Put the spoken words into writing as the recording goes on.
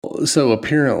So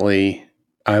apparently,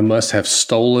 I must have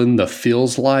stolen the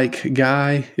feels like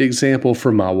guy example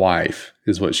from my wife,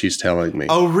 is what she's telling me.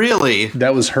 Oh, really?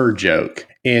 That was her joke.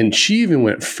 And she even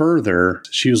went further.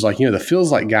 She was like, the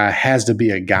feels like guy has to be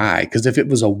a guy, because if it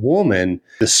was a woman,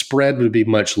 the spread would be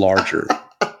much larger,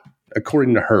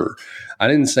 according to her. I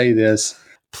didn't say this.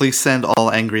 Please send all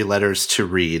angry letters to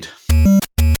Reed.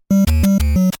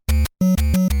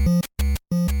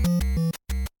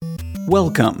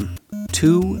 Welcome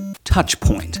to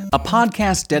Touchpoint, a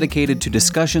podcast dedicated to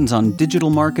discussions on digital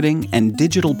marketing and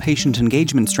digital patient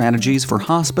engagement strategies for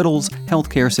hospitals,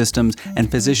 healthcare systems,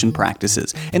 and physician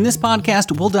practices. In this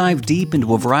podcast, we'll dive deep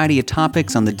into a variety of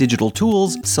topics on the digital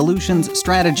tools, solutions,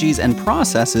 strategies, and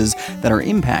processes that are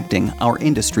impacting our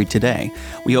industry today.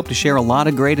 We hope to share a lot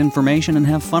of great information and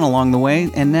have fun along the way.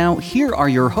 And now, here are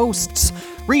your hosts,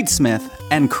 Reed Smith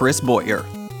and Chris Boyer.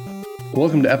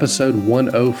 Welcome to episode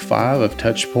 105 of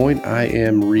Touchpoint. I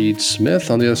am Reed Smith.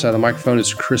 On the other side of the microphone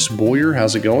is Chris Boyer.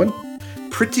 How's it going?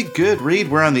 Pretty good, Reed.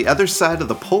 We're on the other side of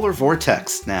the polar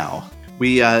vortex now.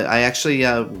 I actually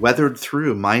weathered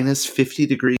through minus 50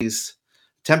 degrees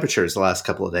temperatures the last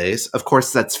couple of days. Of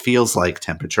course, that feels like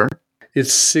temperature.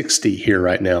 It's 60 here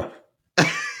right now.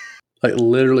 Like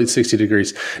literally 60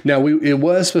 degrees. Now, it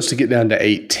was supposed to get down to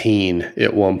 18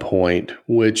 at one point,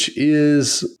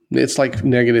 it's like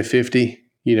negative 50,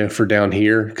 for down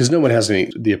here, because no one has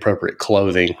the appropriate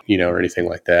clothing, or anything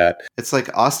like that. It's like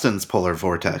Austin's polar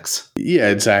vortex. Yeah,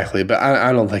 exactly. But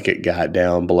I don't think it got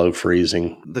down below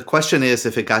freezing. The question is,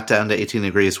 if it got down to 18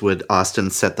 degrees, would Austin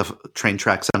set the train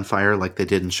tracks on fire like they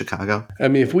did in Chicago? I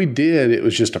mean, if we did, it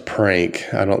was just a prank.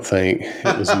 I don't think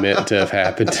it was meant to have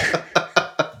happened.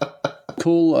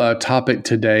 Cool topic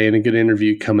today and a good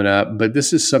interview coming up, but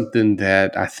this is something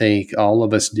that I think all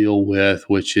of us deal with,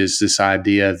 which is this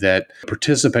idea that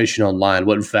participation online,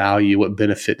 what value, what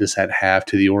benefit does that have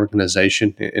to the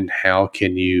organization, and how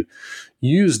can you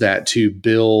use that to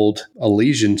build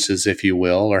allegiances, if you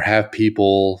will, or have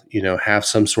people, have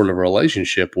some sort of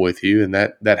relationship with you. And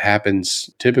that happens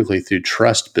typically through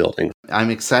trust building. I'm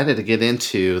excited to get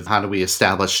into how do we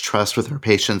establish trust with our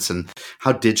patients and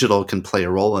how digital can play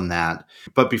a role in that.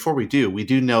 But before we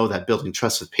do know that building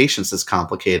trust with patients is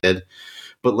complicated.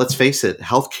 But let's face it,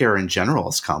 healthcare in general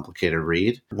is complicated,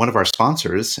 Reed. One of our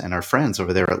sponsors and our friends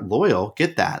over there at Loyal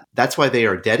get that. That's why they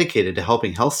are dedicated to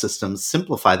helping health systems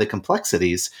simplify the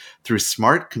complexities through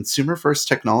smart consumer-first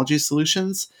technology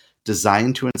solutions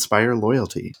designed to inspire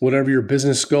loyalty. Whatever your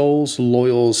business goals,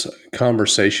 Loyal's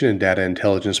conversation and data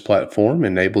intelligence platform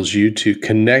enables you to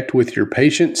connect with your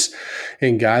patients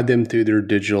and guide them through their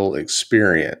digital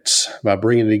experience. By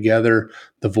bringing together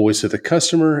the voice of the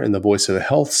customer and the voice of the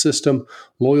health system,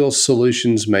 Loyal's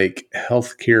solutions make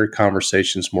healthcare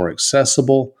conversations more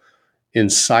accessible,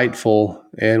 insightful,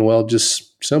 and,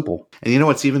 just simple. And you know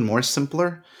what's even more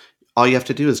simpler? All you have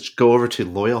to do is go over to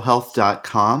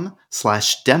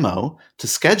loyalhealth.com/demo to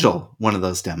schedule one of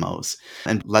those demos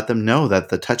and let them know that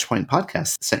the Touchpoint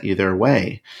podcast sent you their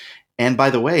way. And by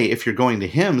the way, if you're going to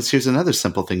HIMSS, here's another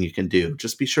simple thing you can do.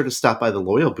 Just be sure to stop by the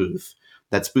Loyal booth.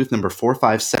 That's booth number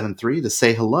 4573 to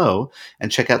say hello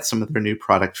and check out some of their new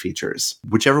product features.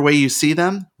 Whichever way you see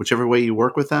them, whichever way you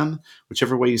work with them,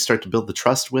 whichever way you start to build the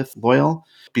trust with Loyal,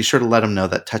 be sure to let them know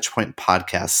that Touchpoint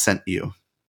podcast sent you.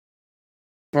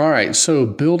 All right, so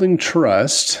building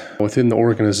trust within the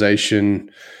organization.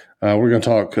 We're going to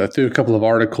talk through a couple of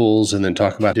articles and then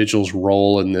talk about digital's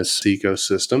role in this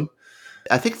ecosystem.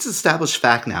 I think it's established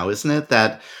fact now, isn't it,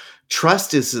 that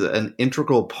trust is an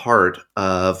integral part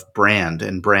of brand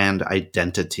and brand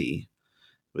identity.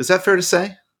 Is that fair to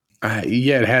say?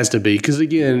 Yeah, it has to be. Because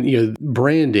again,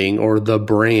 branding or the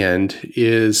brand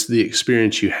is the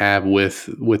experience you have with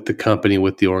the company,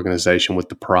 with the organization, with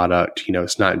the product.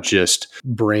 It's not just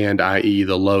brand, i.e.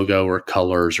 the logo or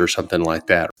colors or something like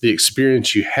that. The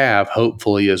experience you have,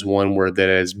 hopefully, is one where that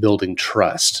is building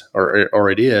trust, or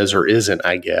it is or isn't,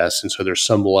 I guess. And so there's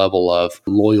some level of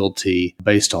loyalty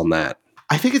based on that.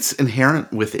 I think it's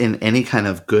inherent within any kind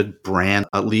of good brand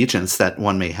allegiance that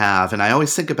one may have. And I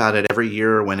always think about it every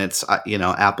year when it's,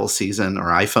 Apple season or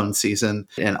iPhone season,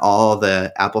 and all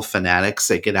the Apple fanatics,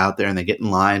 they get out there and they get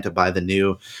in line to buy the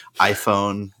new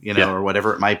iPhone, or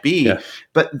whatever it might be. Yeah.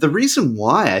 But the reason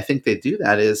why I think they do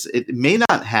that is it may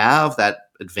not have that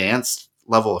advanced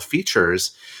level of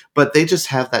features, but they just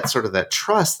have that sort of that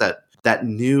trust that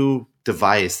new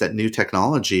device, that new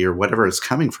technology or whatever is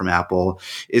coming from Apple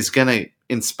is going to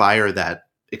inspire that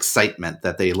excitement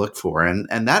that they look for. And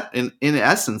that in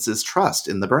essence is trust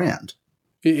in the brand.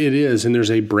 It is. And there's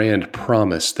a brand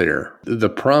promise there. The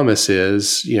promise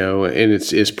is, and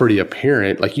it's pretty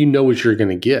apparent, like, what you're going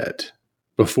to get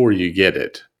before you get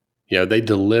it. They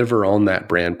deliver on that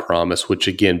brand promise, which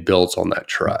again builds on that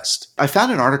trust. I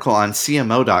found an article on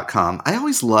CMO.com. I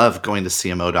always love going to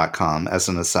CMO.com as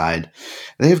an aside.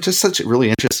 They have just such really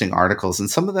interesting articles, and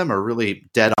some of them are really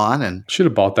dead on. And should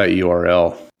have bought that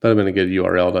URL. That would have been a good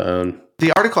URL to own.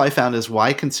 The article I found is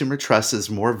why consumer trust is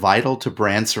more vital to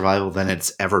brand survival than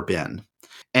it's ever been.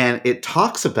 And it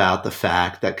talks about the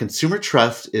fact that consumer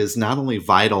trust is not only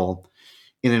vital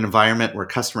in an environment where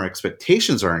customer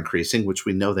expectations are increasing, which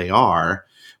we know they are,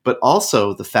 but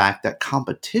also the fact that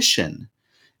competition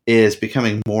is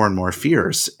becoming more and more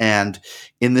fierce. And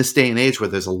in this day and age where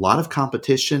there's a lot of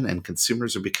competition and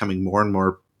consumers are becoming more and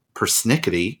more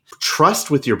persnickety,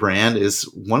 trust with your brand is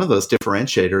one of those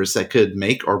differentiators that could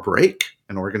make or break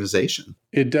an organization.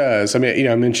 It does. I mean,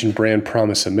 I mentioned brand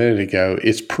promise a minute ago.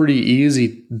 It's pretty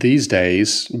easy these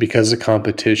days because of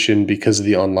competition, because of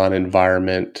the online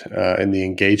environment and the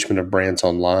engagement of brands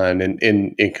online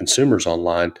and consumers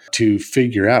online to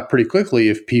figure out pretty quickly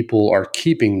if people are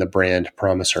keeping the brand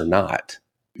promise or not.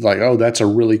 Like, oh, that's a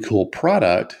really cool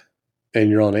product. And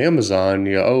you're on Amazon,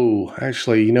 oh,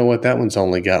 actually, you know what? That one's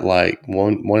only got like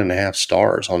 1.5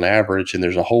 stars on average, and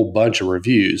there's a whole bunch of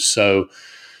reviews. So,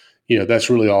 that's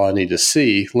really all I need to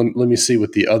see. Let me see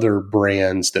what the other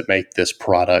brands that make this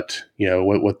product,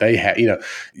 what they have.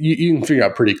 You can figure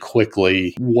out pretty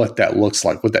quickly what that looks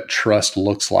like, what that trust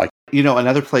looks like.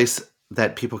 Another place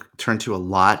that people turn to a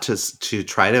lot to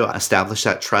try to establish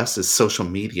that trust is social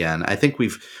media. And I think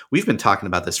we've been talking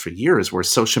about this for years, where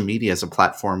social media is a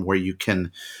platform where you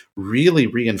can really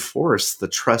reinforce the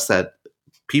trust that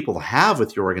people have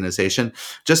with your organization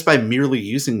just by merely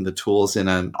using the tools in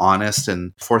an honest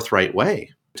and forthright way.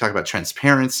 We talk about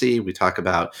transparency. We talk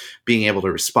about being able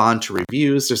to respond to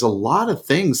reviews. There's a lot of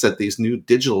things that these new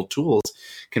digital tools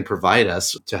can provide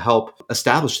us to help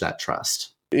establish that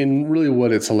trust. And really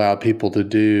what it's allowed people to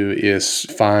do is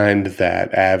find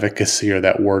that advocacy or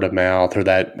that word of mouth or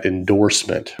that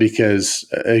endorsement. Because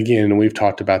again, we've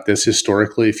talked about this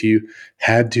historically, if you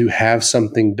had to have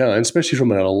something done, especially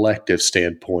from an elective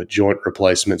standpoint, joint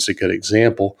replacement's a good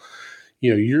example,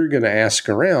 you're going to ask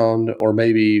around or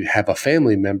maybe have a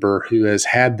family member who has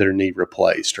had their knee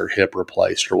replaced or hip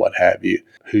replaced or what have you.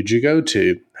 Who'd you go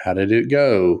to? How did it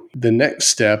go? The next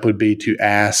step would be to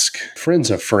ask friends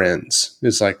of friends.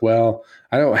 It's like, well,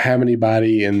 I don't have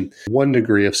anybody in 1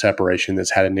 degree of separation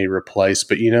that's had a knee replaced,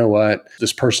 but you know what?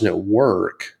 This person at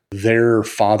work, their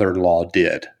father-in-law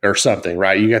did or something,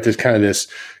 right? You got this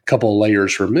couple of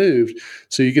layers removed.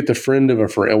 So you get the friend of a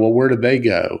friend. Well, where did they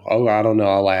go? Oh, I don't know.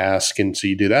 I'll ask. And so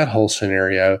you do that whole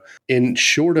scenario. And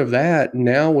short of that,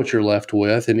 now what you're left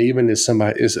with, and even as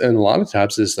somebody is, and a lot of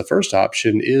times is the first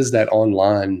option, is that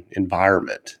online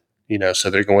environment. So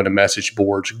they're going to message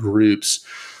boards, groups,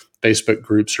 Facebook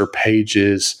groups or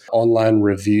pages, online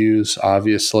reviews,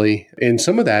 obviously. And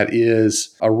some of that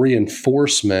is a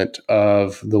reinforcement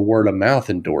of the word of mouth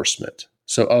endorsement.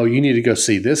 So, oh, you need to go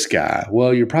see this guy.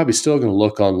 Well, you're probably still going to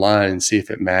look online and see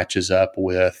if it matches up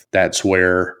with that's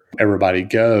where everybody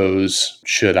goes.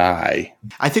 Should I?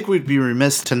 I think we'd be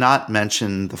remiss to not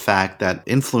mention the fact that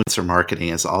influencer marketing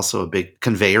is also a big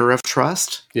conveyor of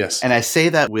trust. Yes. And I say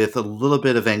that with a little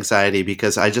bit of anxiety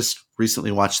because I just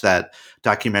recently watched that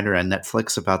documentary on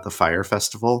Netflix about the Fire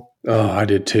Festival. Oh, I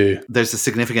did too. There's a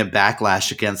significant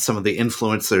backlash against some of the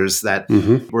influencers that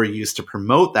were used to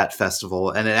promote that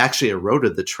festival, and it actually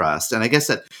eroded the trust. And I guess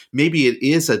that maybe it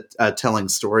is a telling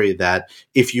story that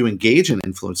if you engage in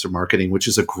influencer marketing, which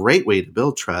is a great way to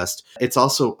build trust, it's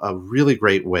also a really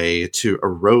great way to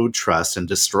erode trust and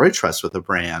destroy trust with a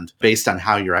brand based on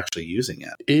how you're actually using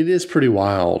it. It is pretty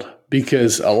wild.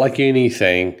 Because like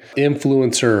anything,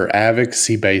 influencer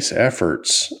advocacy-based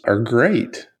efforts are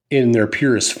great in their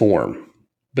purest form.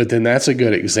 But then that's a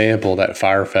good example, that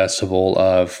Fire Festival,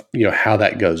 of how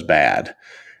that goes bad.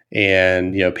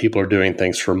 And people are doing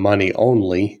things for money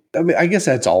only. I mean, I guess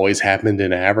that's always happened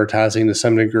in advertising to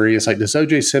some degree. It's like, does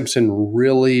O.J. Simpson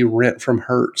really rent from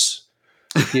Hertz?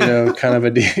 Kind of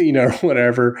a,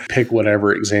 whatever. Pick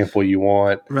whatever example you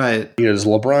want. Right. Does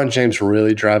LeBron James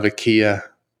really drive a Kia?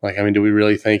 Like, I mean, do we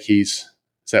really think is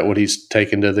that what he's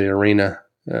taken to the arena,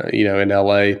 in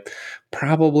LA?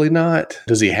 Probably not.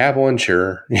 Does he have one?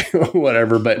 Sure.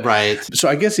 Whatever. But right. So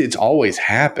I guess it's always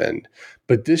happened,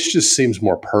 but this just seems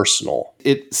more personal.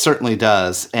 It certainly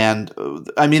does. And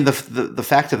I mean, the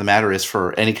fact of the matter is,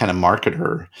 for any kind of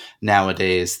marketer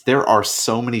nowadays, there are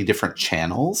so many different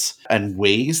channels and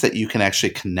ways that you can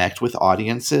actually connect with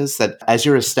audiences that as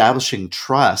you're establishing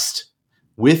trust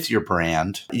with your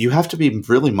brand, you have to be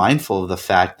really mindful of the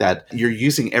fact that you're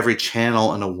using every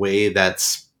channel in a way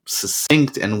that's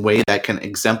succinct and way that can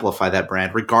exemplify that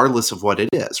brand, regardless of what it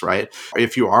is, right?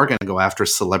 If you are going to go after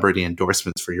celebrity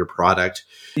endorsements for your product,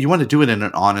 you want to do it in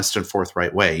an honest and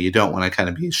forthright way. You don't want to kind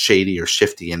of be shady or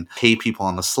shifty and pay people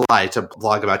on the sly to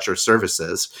blog about your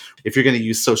services. If you're going to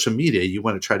use social media, you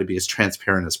want to try to be as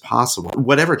transparent as possible.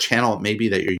 Whatever channel it may be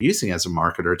that you're using as a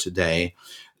marketer today,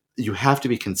 you have to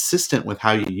be consistent with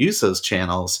how you use those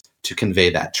channels to convey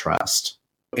that trust.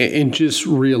 And just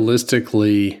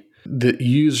realistically, the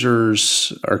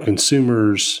users or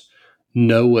consumers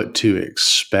know what to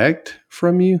expect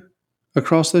from you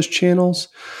across those channels.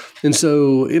 And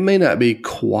so it may not be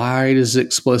quite as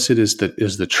explicit as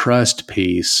the trust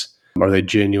piece. Are they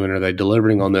genuine? Are they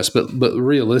delivering on this? But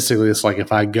realistically, it's like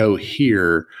if I go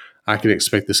here, I can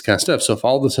expect this kind of stuff. So if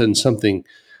all of a sudden something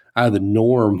out of the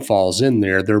norm falls in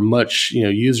there,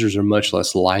 users are much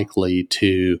less likely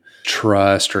to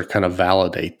trust or kind of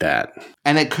validate that.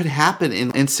 And it could happen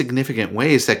in insignificant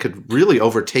ways that could really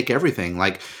overtake everything.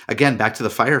 Like, again, back to the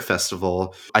Fire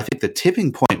Festival, I think the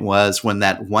tipping point was when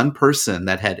that one person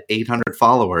that had 800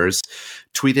 followers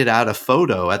tweeted out a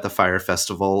photo at the Fire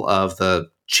Festival of the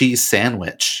cheese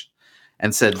sandwich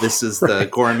and said, this is the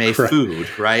gourmet food,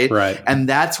 right? Right. And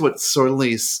that's what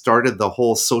certainly started the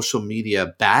whole social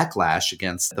media backlash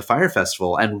against the Fire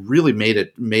Festival and really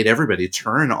made everybody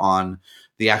turn on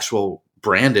the actual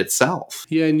brand itself.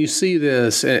 Yeah, and you see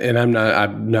this, and I'm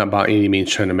not by any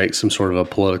means trying to make some sort of a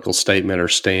political statement or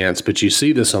stance, but you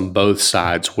see this on both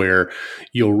sides where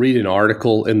you'll read an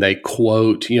article and they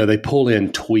quote, they pull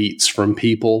in tweets from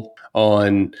people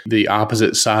on the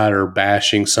opposite side or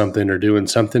bashing something or doing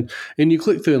something. And you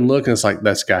click through and look and it's like,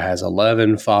 this guy has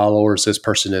 11 followers. This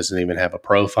person doesn't even have a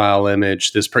profile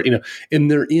image.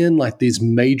 And they're in like these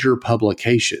major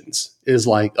publications is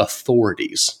like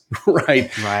authorities,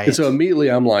 right? Right. And so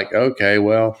immediately I'm like, okay,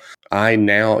 well, I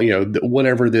now,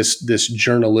 whatever this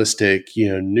journalistic,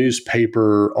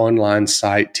 newspaper, online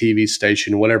site, TV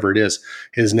station, whatever it is,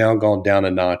 has now gone down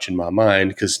a notch in my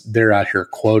mind because they're out here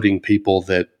quoting people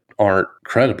that aren't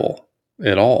credible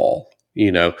at all.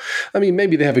 I mean,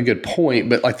 maybe they have a good point,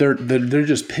 but like they're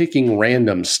just picking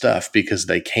random stuff because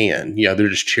they can. They're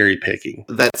just cherry picking.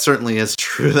 That certainly is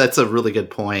true. That's a really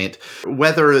good point.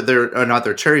 Whether they're or not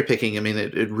they're cherry picking, I mean,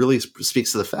 it really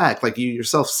speaks to the fact, like you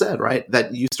yourself said, right,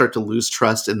 that you start to lose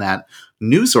trust in that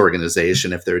news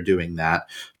organization if they're doing that.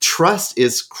 Trust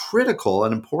is critical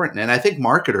and important. And I think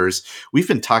marketers, we've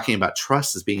been talking about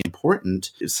trust as being important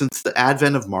since the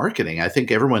advent of marketing. I think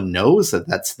everyone knows that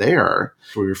that's there.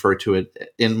 We refer to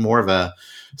it in more of a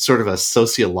sort of a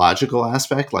sociological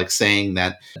aspect, like saying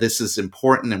that this is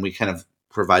important and we kind of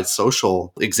provide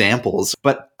social examples.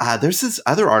 But there's this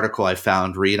other article I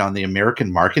found, Reed, on the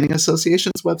American Marketing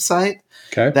Association's website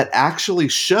that actually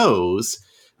shows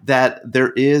that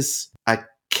there is a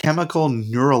chemical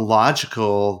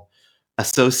neurological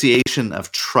association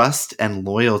of trust and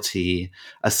loyalty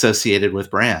associated with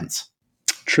brands.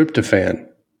 Tryptophan.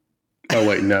 Oh,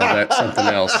 wait, no, that's something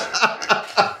else.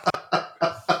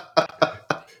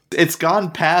 It's gone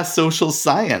past social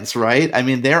science, right? I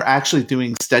mean, they're actually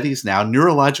doing studies now,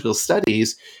 neurological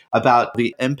studies about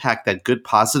the impact that good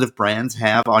positive brands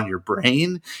have on your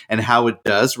brain and how it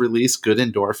does release good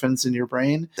endorphins in your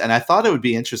brain. And I thought it would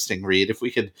be interesting, Reed,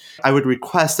 I would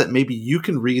request that maybe you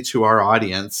can read to our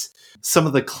audience some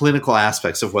of the clinical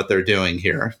aspects of what they're doing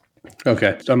here.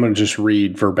 Okay. So I'm going to just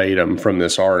read verbatim from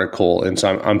this article. And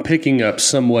so I'm picking up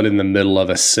somewhat in the middle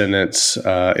of a sentence,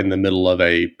 in the middle of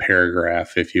a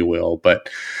paragraph, if you will. But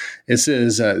it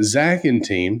says, Zach and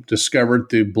team discovered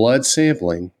through blood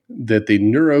sampling that the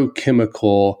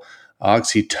neurochemical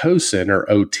oxytocin, or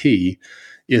OT,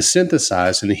 is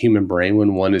synthesized in the human brain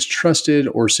when one is trusted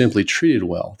or simply treated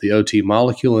well. The OT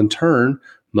molecule, in turn,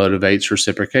 motivates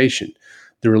reciprocation.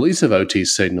 The release of OT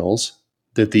signals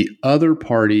that the other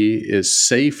party is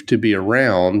safe to be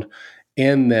around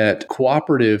and that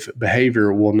cooperative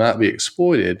behavior will not be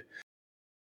exploited.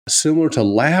 Similar to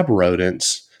lab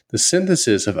rodents, the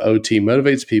synthesis of OT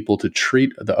motivates people to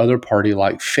treat the other party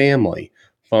like family.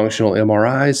 Functional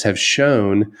MRIs have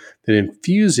shown that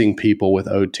infusing people with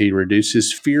OT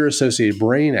reduces fear-associated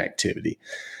brain activity.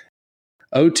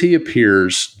 OT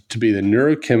appears to be the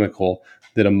neurochemical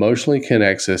that emotionally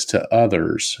connects us to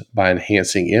others by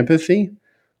enhancing empathy,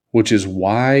 which is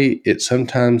why it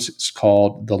sometimes is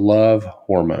called the love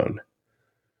hormone.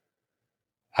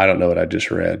 I don't know what I just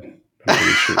read. I'm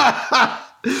pretty sure.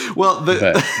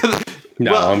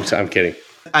 I'm kidding.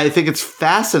 I think it's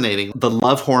fascinating. The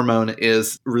love hormone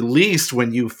is released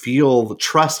when you feel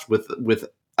trust with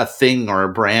a thing or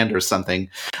a brand or something.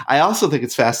 I also think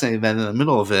it's fascinating that in the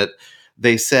middle of it,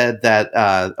 they said that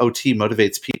OT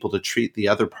motivates people to treat the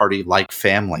other party like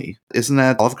family. Isn't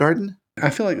that Olive Garden? I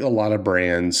feel like a lot of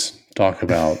brands talk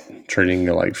about treating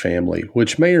you like family,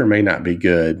 which may or may not be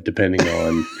good depending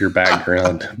on your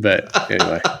background. But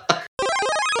anyway.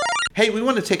 Hey, we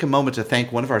want to take a moment to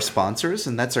thank one of our sponsors,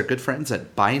 and that's our good friends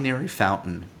at Binary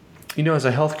Fountain. You know, as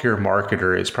a healthcare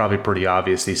marketer, it's probably pretty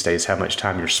obvious these days how much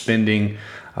time you're spending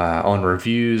on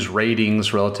reviews,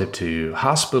 ratings relative to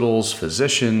hospitals,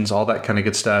 physicians, all that kind of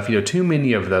good stuff. You know, too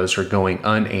many of those are going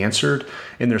unanswered,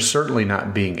 and they're certainly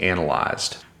not being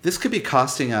analyzed. This could be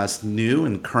costing us new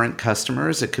and current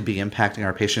customers. It could be impacting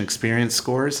our patient experience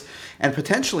scores and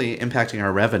potentially impacting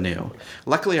our revenue.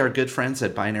 Luckily, our good friends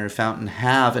at Binary Fountain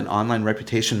have an online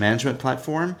reputation management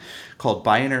platform called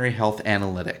Binary Health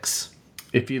Analytics.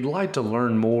 If you'd like to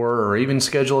learn more or even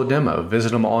schedule a demo,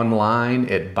 visit them online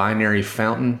at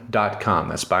binaryfountain.com.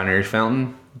 That's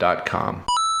binaryfountain.com.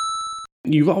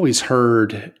 You've always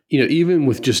heard, even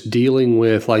with just dealing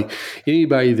with like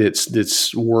anybody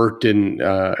that's worked in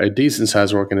a decent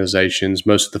sized organizations,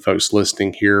 most of the folks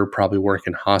listening here probably work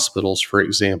in hospitals, for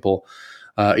example.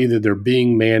 Either they're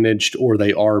being managed or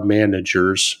they are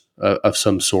managers of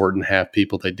some sort and have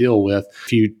people they deal with.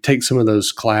 If you take some of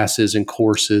those classes and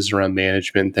courses around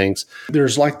management and things,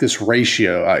 there's like this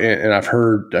ratio, and I've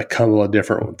heard a couple of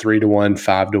different 3-to-1,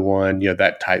 5-to-1,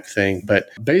 that type thing. But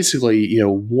basically,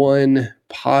 one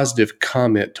positive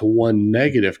comment to one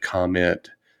negative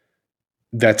comment,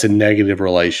 that's a negative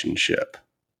relationship.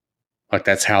 Like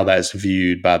that's how that's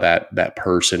viewed by that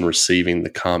person receiving the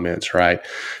comments, right?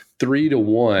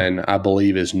 3-to-1, I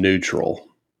believe, is neutral.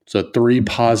 So 3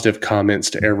 positive comments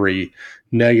to every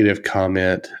negative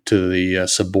comment to the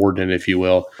subordinate, if you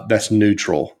will, that's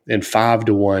neutral. And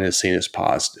 5-to-1 is seen as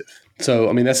positive. So,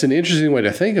 I mean, that's an interesting way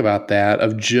to think about that,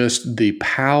 of just the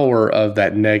power of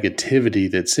that negativity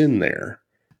that's in there.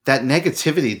 That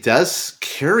negativity does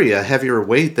carry a heavier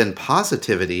weight than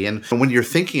positivity. And when you're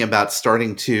thinking about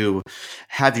starting to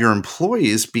have your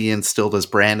employees be instilled as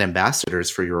brand ambassadors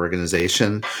for your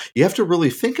organization, you have to really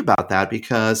think about that,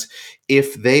 because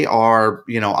if they are,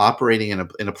 operating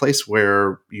in a place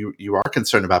where you are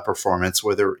concerned about performance,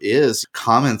 where there is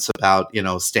comments about,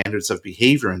 standards of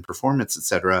behavior and performance, et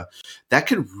cetera, that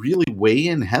could really weigh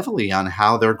in heavily on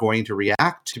how they're going to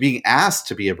react to being asked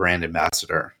to be a brand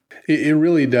ambassador. It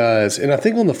really does. And I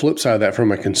think on the flip side of that,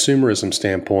 from a consumerism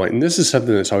standpoint, and this is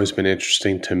something that's always been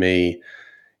interesting to me,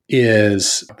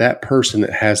 is that person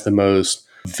that has the most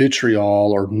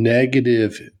vitriol or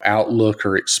negative outlook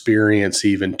or experience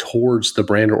even towards the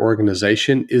brand or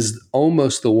organization is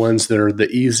almost the ones that are the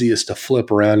easiest to flip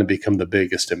around and become the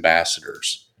biggest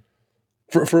ambassadors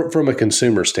from a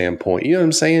consumer standpoint. You know what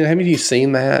I'm saying? Haven't you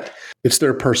seen that? It's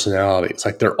their personality. It's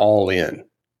like they're all in.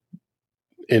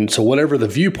 And so whatever the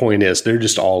viewpoint is, they're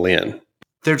just all in.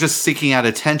 They're just seeking out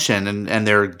attention, and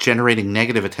they're generating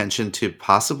negative attention to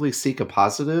possibly seek a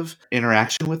positive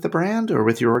interaction with the brand or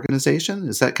with your organization.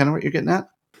 Is that kind of what you're getting at?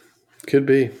 Could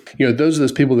be. Those are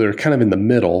those people that are kind of in the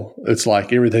middle. It's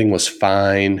like everything was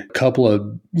fine. A couple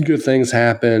of good things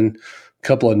happen. A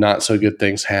couple of not so good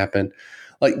things happen.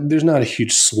 Like there's not a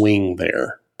huge swing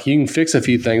there. You can fix a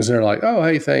few things and they're like, oh,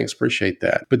 hey, thanks, appreciate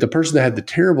that. But the person that had the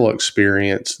terrible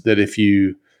experience, that if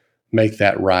you make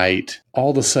that right, all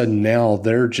of a sudden now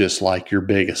they're just like your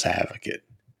biggest advocate.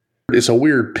 It's a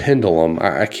weird pendulum.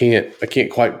 I can't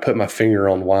quite put my finger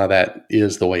on why that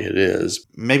is the way it is.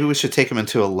 Maybe we should take them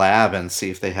into a lab and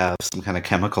see if they have some kind of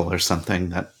chemical or something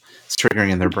that's triggering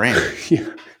in their brain.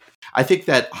 Yeah. I think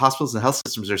that hospitals and health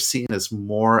systems are seen as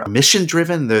more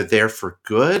mission-driven. They're there for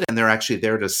good, and they're actually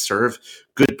there to serve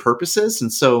good purposes.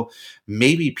 And so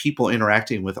maybe people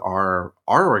interacting with our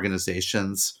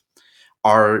organizations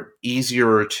are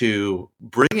easier to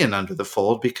bring in under the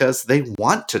fold because they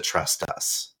want to trust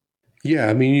us. Yeah,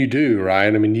 I mean, you do,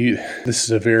 right? I mean, this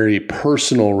is a very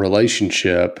personal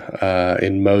relationship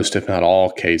in most, if not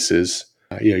all cases.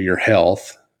 Your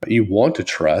health, you want to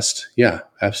trust. Yeah,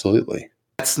 absolutely.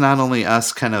 That's not only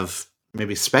us kind of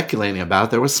maybe speculating about.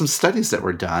 There was some studies that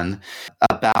were done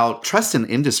about trust in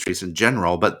industries in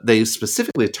general, but they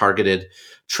specifically targeted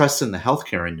trust in the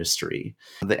healthcare industry,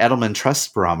 the Edelman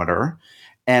Trust Barometer.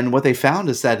 And what they found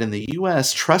is that in the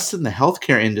U.S., trust in the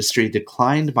healthcare industry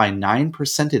declined by 9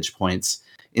 percentage points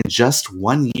in just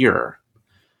 1 year,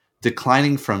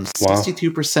 declining from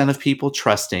 62% of people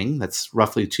trusting, that's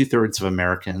roughly 2/3 of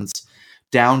Americans,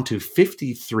 down to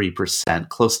 53%,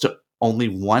 close to only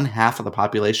 1/2 of the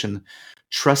population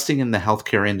trusting in the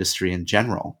healthcare industry in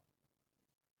general.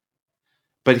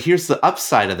 But here's the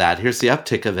upside of that. Here's the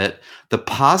uptick of it. The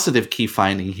positive key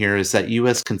finding here is that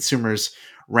U.S. consumers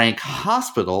rank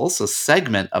hospitals, a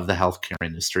segment of the healthcare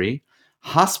industry,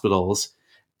 hospitals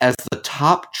as the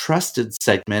top trusted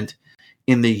segment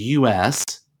in the US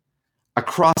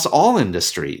across all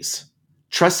industries,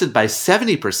 trusted by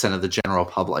 70% of the general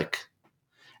public.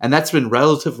 And that's been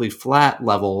relatively flat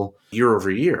level year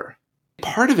over year.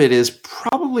 Part of it is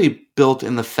probably built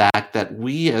in the fact that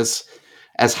we as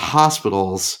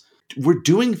hospitals, we're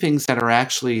doing things that are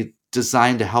actually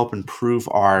designed to help improve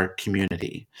our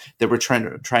community, that we're trying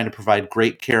to provide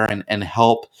great care and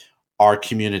help our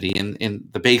community in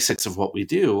the basics of what we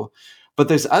do. But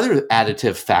there's other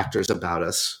additive factors about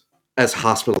us as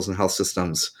hospitals and health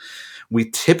systems. We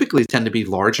typically tend to be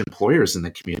large employers in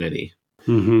the community.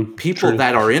 Mm-hmm. People True.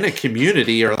 that are in a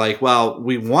community are like, well,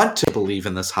 we want to believe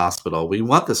in this hospital. We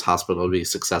want this hospital to be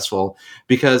successful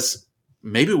because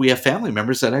maybe we have family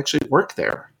members that actually work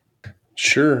there.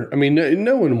 Sure. I mean,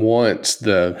 no one wants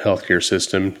the healthcare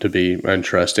system to be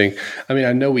untrusting. I mean,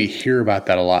 I know we hear about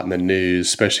that a lot in the news,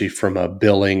 especially from a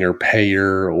billing or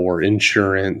payer or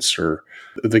insurance or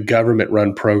the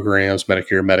government-run programs,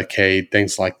 Medicare, Medicaid,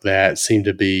 things like that seem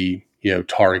to be,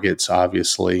 targets,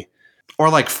 obviously. Or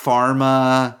like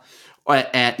pharma.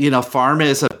 And, pharma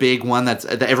is a big one that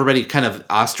everybody kind of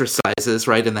ostracizes,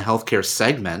 right, in the healthcare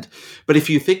segment. But if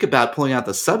you think about pulling out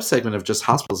the subsegment of just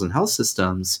hospitals and health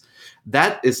systems,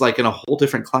 that is like in a whole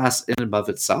different class in and of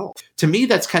itself. To me,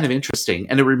 that's kind of interesting.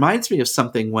 And it reminds me of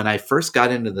something when I first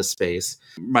got into the space.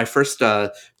 My first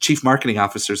chief marketing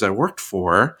officers I worked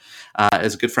for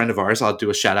is a good friend of ours. I'll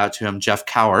do a shout out to him, Jeff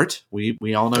Cowart.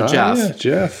 We all know Jeff. Yeah,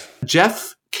 Jeff.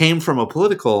 Jeff came from a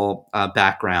political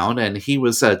background, and he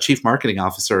was a chief marketing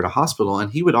officer at a hospital.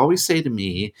 And he would always say to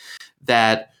me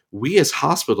that we as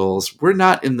hospitals, we're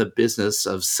not in the business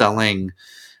of selling.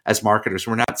 As marketers,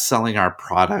 we're not selling our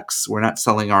products. We're not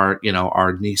selling our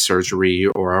knee surgery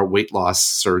or our weight loss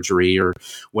surgery or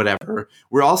whatever.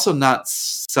 We're also not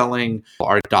selling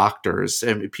our doctors.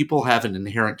 And people have an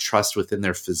inherent trust within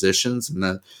their physicians and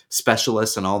the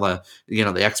specialists and all the,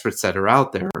 the experts that are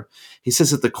out there. He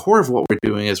says at the core of what we're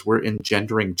doing is we're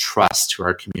engendering trust to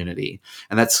our community.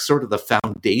 And that's sort of the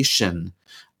foundation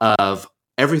of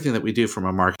everything that we do from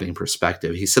a marketing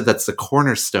perspective. He said that's the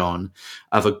cornerstone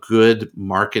of a good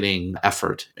marketing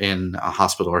effort in a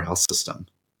hospital or health system.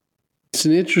 It's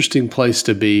an interesting place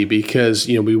to be because,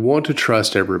 we want to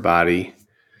trust everybody,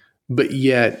 but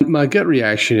yet my gut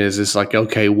reaction is like,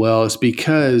 okay, well, it's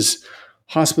because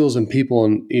hospitals and people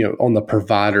on the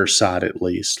provider side, at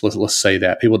least, let's say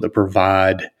that people that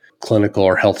provide clinical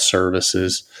or health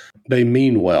services, they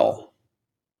mean well,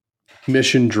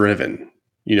 mission driven.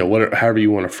 However you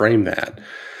want to frame that.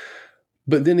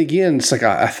 But then again, it's like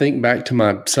I think back to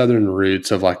my Southern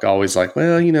roots of like always like,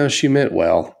 well, she meant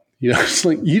well. It's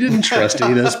like you didn't trust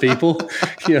any of those people.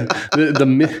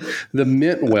 The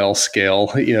meant well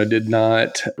scale,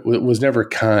 was never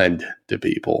kind to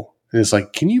people. And it's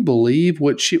like, can you believe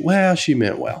what she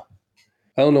meant well.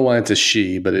 I don't know why it's a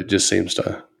she, but it just seems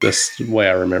to, that's the way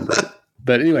I remember it.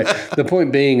 But anyway, the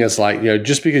point being is like,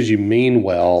 just because you mean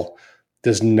well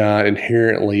does not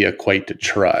inherently equate to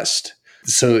trust.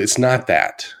 So it's not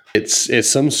that. It's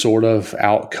some sort of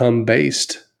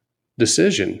outcome-based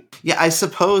decision. Yeah, I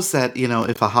suppose that,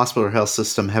 if a hospital or health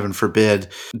system, heaven forbid,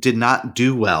 did not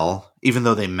do well, even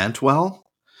though they meant well,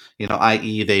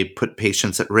 i.e. they put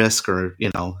patients at risk or,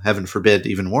 heaven forbid,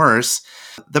 even worse,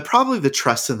 probably the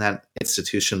trust in that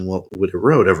institution would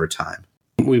erode over time.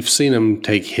 We've seen them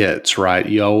take hits, right?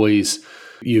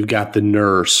 You've got the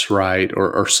nurse, right?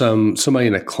 Or somebody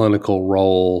in a clinical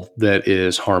role that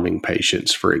is harming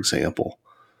patients, for example.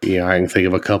 I can think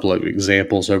of a couple of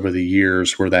examples over the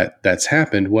years where that's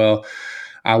happened. Well,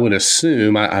 I would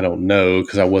assume, I don't know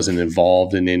because I wasn't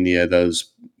involved in any of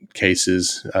those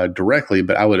cases directly,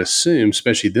 but I would assume,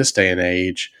 especially this day and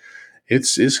age,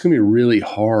 it's going to be really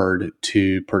hard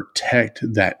to protect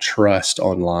that trust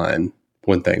online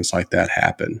when things like that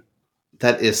happen.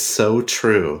 That is so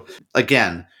true.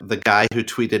 Again, the guy who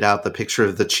tweeted out the picture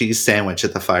of the cheese sandwich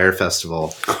at the fire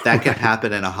festival, that can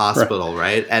happen in a hospital,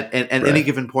 right? At any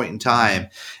given point in time,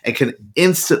 and can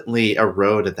instantly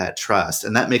erode at that trust.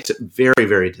 And that makes it very,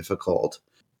 very difficult.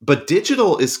 But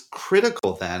digital is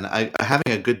critical then.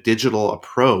 Having a good digital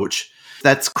approach,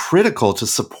 that's critical to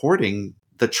supporting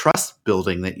the trust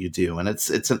building that you do. And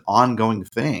it's an ongoing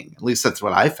thing. At least that's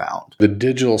what I found. The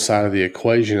digital side of the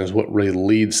equation is what really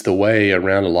leads the way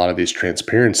around a lot of these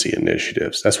transparency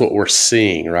initiatives. That's what we're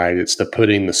seeing, right? It's the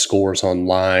putting the scores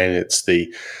online. It's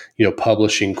the,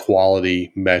 publishing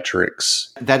quality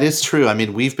metrics. That is true. I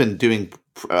mean, we've been doing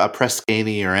Press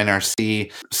Ganey or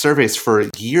NRC surveys for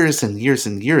years and years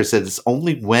and years. It's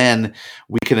only when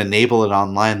we can enable it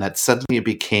online that suddenly it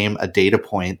became a data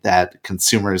point that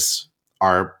consumers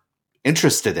are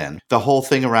interested in. The whole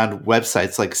thing around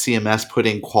websites like CMS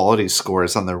putting quality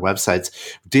scores on their websites,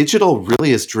 digital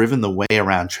really has driven the way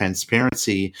around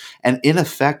transparency and in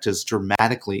effect has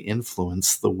dramatically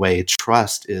influenced the way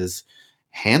trust is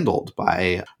handled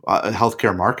by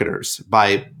healthcare marketers,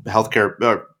 by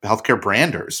healthcare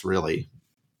branders, really.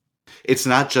 It's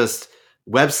not just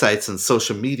websites and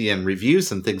social media and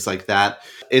reviews and things like that.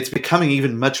 It's becoming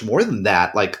even much more than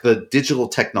that, like the digital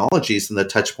technologies and the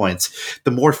touch points,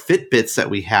 the more Fitbits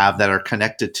that we have that are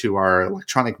connected to our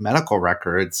electronic medical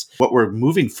records, what we're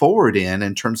moving forward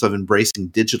in terms of embracing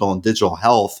digital and digital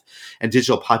health and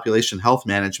digital population health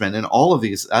management and all of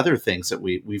these other things that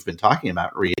we've been talking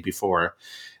about, Reed, before.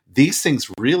 These things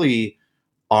really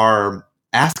are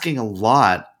asking a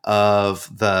lot of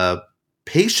the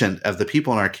patient, of the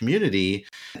people in our community,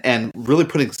 and really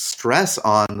putting stress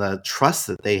on the trust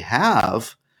that they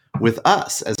have with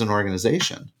us as an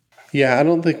organization. Yeah, I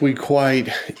don't think we quite,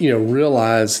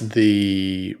 realize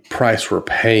the price we're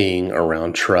paying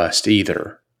around trust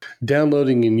either.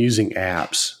 Downloading and using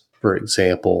apps, for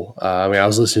example. I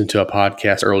was listening to a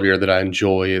podcast earlier that I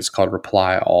enjoy. It's called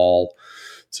Reply All.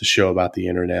 It's a show about the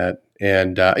internet.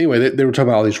 And anyway, they were talking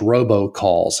about all these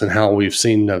robocalls and how we've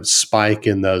seen a spike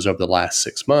in those over the last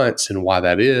 6 months and why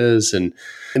that is. And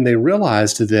they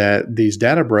realized that these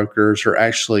data brokers are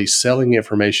actually selling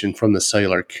information from the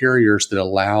cellular carriers that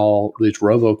allow these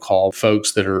robocall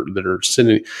folks that are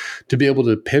sending to be able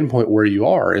to pinpoint where you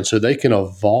are. And so they can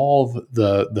evolve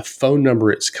the phone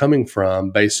number it's coming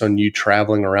from based on you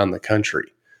traveling around the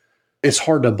country. It's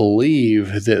hard to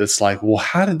believe that it's like, well,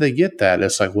 how did they get that?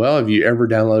 It's like, well, have you ever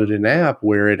downloaded an app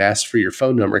where it asked for your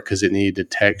phone number because it needed to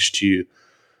text you,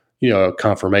 a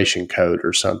confirmation code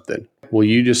or something? Well,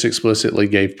 you just explicitly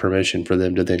gave permission for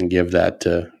them to then give that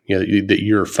to,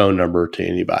 your phone number to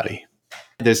anybody.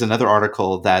 There's another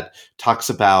article that talks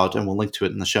about, and we'll link to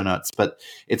it in the show notes, but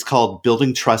it's called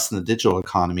Building Trust in the Digital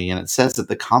Economy. And it says that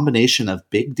the combination of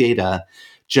big data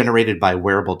generated by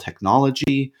wearable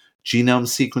technology, genome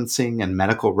sequencing, and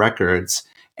medical records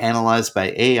analyzed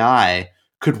by AI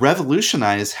could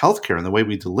revolutionize healthcare and the way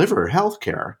we deliver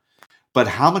healthcare. But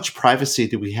how much privacy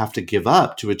do we have to give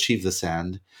up to achieve this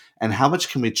end? And how much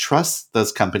can we trust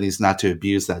those companies not to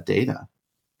abuse that data?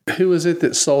 Who was it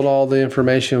that sold all the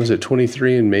information? Was it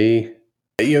 23andMe?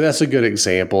 That's a good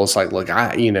example. It's like, look,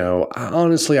 I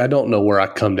honestly, I don't know where I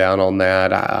come down on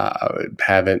that. I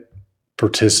haven't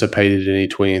participated in any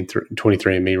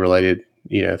 23andMe related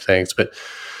things, but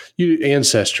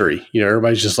Ancestry,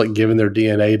 everybody's just like giving their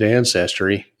DNA to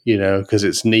Ancestry, because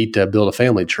it's neat to build a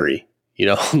family tree,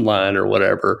 online or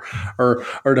whatever, or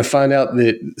to find out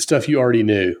that stuff you already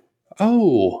knew.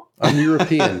 Oh, I'm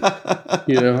European,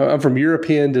 I'm from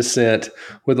European descent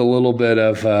with a little bit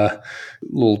of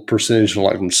little percentage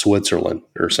like from Switzerland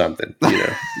or something,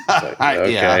 Like,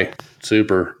 okay. Yeah.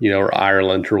 Super, or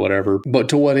Ireland or whatever, but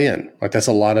to what end? Like that's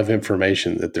a lot of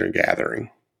information that they're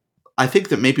gathering. I think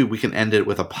that maybe we can end it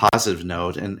with a positive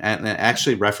note and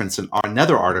actually reference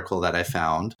another article that I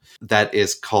found that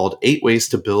is called 8 Ways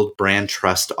to Build Brand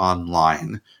Trust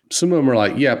Online. Some of them are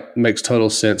like, yep, makes total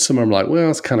sense. Some of them are like,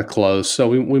 well, it's kind of close. So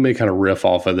we may kind of riff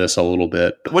off of this a little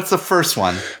bit. What's the first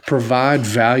one? Provide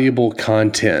valuable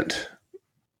content.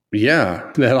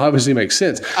 Yeah, that obviously makes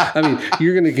sense.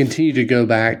 You're going to continue to go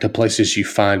back to places you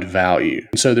find value.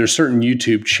 So there's certain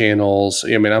YouTube channels.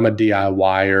 I'm a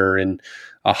DIYer and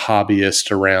a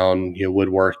hobbyist around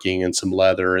woodworking and some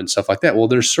leather and stuff like that. Well,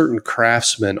 there's certain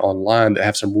craftsmen online that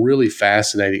have some really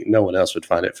fascinating, no one else would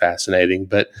find it fascinating,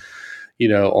 but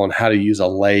on how to use a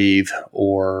lathe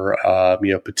or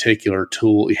particular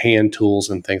hand tools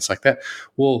and things like that.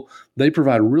 Well, they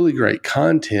provide really great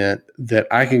content that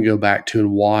I can go back to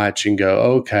and watch and go,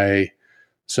 okay,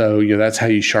 so, that's how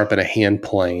you sharpen a hand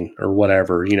plane or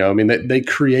whatever, they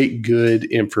create good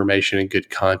information and good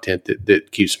content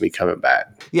that keeps me coming back.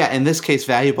 Yeah. In this case,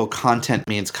 valuable content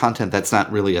means content that's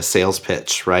not really a sales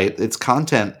pitch, right? It's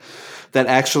content that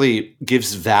actually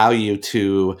gives value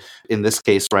to, in this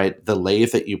case, right, the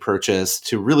lathe that you purchased,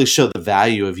 to really show the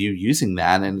value of you using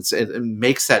that. And it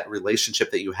makes that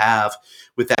relationship that you have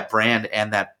with that brand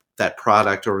and that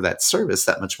product or that service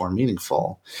that much more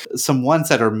meaningful. Some ones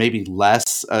that are maybe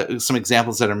less, some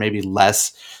examples that are maybe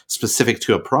less specific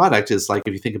to a product is like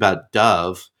if you think about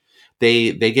Dove,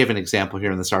 they gave an example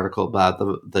here in this article about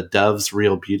the Dove's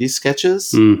Real Beauty Sketches.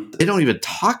 They don't even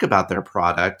talk about their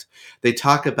product. They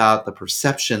talk about the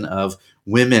perception of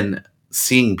women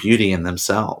seeing beauty in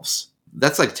themselves.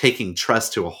 That's like taking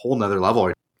trust to a whole nother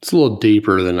level. It's a little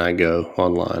deeper than I go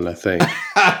online, I think.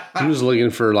 I'm just looking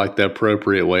for like the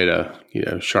appropriate way to,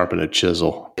 sharpen a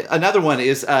chisel. Another one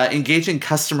is engaging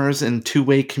customers in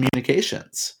two-way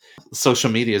communications. Social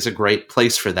media is a great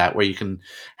place for that, where you can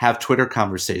have Twitter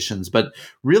conversations, but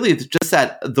really just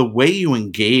that the way you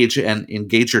engage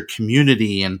your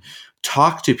community and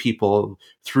talk to people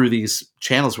through these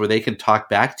channels where they can talk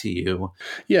back to you.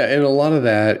 Yeah. And a lot of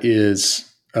that is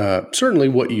certainly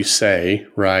what you say,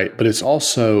 right? But it's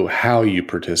also how you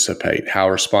participate. How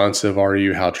responsive are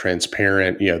you? How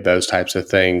transparent, those types of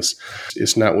things.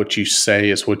 It's not what you say,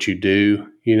 it's what you do,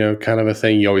 kind of a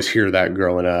thing. You always hear that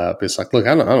growing up. It's like, look,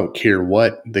 I don't care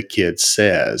what the kid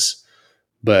says,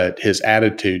 but his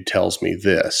attitude tells me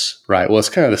this, right? Well, it's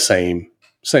kind of the same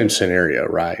scenario,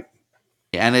 right?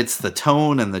 And it's the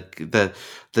tone and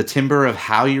the timbre of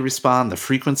how you respond, the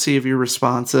frequency of your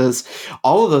responses.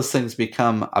 All of those things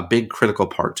become a big critical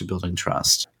part to building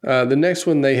trust. The next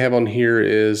one they have on here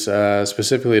is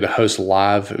specifically to host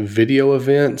live video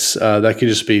events. That could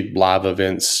just be live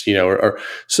events, or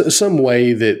some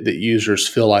way that users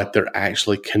feel like they're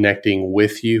actually connecting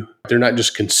with you. They're not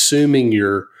just consuming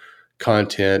your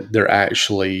content, they're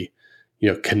actually,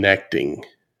 connecting.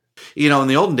 In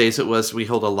the olden days, it was we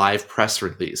hold a live press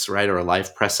release, right? Or a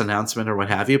live press announcement or what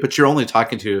have you, but you're only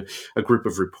talking to a group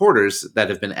of reporters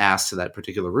that have been asked to that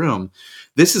particular room.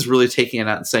 This is really taking it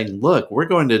out and saying, look, we're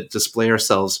going to display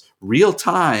ourselves real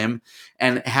time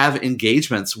and have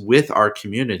engagements with our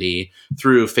community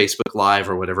through Facebook Live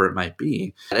or whatever it might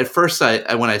be. At first,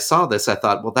 when I saw this, I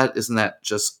thought, well, isn't that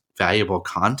just valuable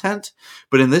content?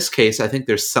 But in this case, I think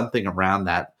there's something around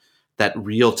that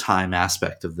real time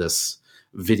aspect of this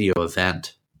video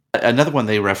event. Another one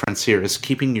they reference here is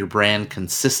keeping your brand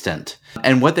consistent.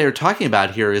 And what they're talking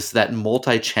about here is that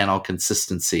multi-channel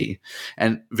consistency.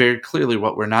 And very clearly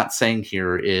what we're not saying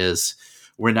here is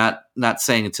we're not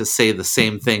saying to say the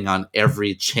same thing on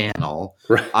every channel.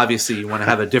 Right. Obviously, you want to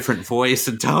have a different voice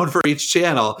and tone for each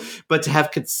channel, but to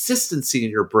have consistency in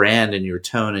your brand and your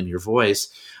tone and your voice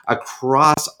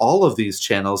across all of these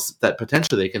channels that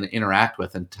potentially they can interact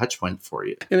with and touch point for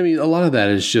you. And I mean, a lot of that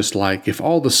is just like if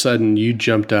all of a sudden you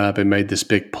jumped up and made this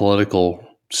big political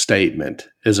statement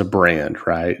as a brand,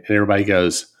 right? And everybody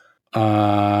goes,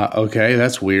 okay,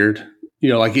 that's weird.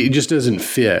 Like it just doesn't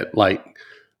fit. Like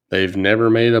they've never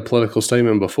made a political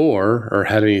statement before or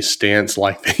had any stance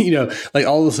like that, like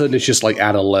all of a sudden it's just like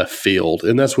out of left field.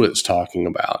 And that's what it's talking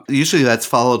about. Usually that's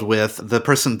followed with the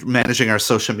person managing our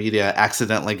social media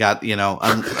accidentally got,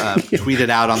 tweeted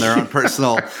out on their own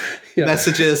personal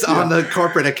messages on the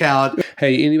corporate account.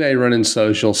 Hey, anybody running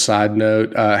social, side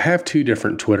note, have 2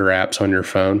 different Twitter apps on your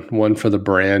phone, one for the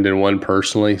brand and one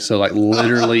personally. So like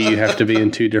literally you have to be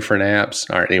in 2 different apps.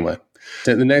 All right, anyway.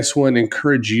 The next one,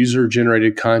 encourage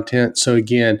user-generated content. So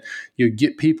again, you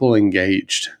get people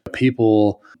engaged.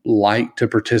 People like to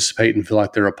participate and feel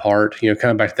like they're a part, kind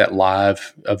of back to that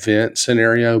live event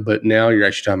scenario, but now you're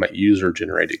actually talking about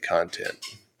user-generated content.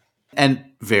 And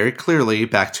very clearly,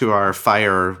 back to our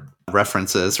FIRE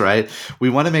references, right? We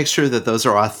want to make sure that those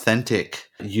are authentic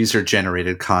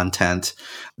user-generated content.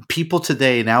 People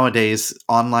nowadays,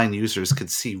 online users could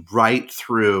see right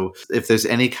through if there's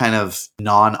any kind of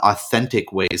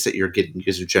non-authentic ways that you're getting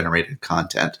user-generated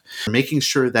content. Making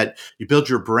sure that you build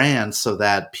your brand so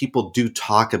that people do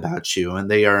talk about you and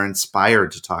they are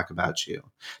inspired to talk about you.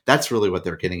 That's really what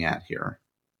they're getting at here.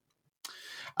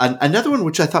 Another one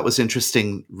which I thought was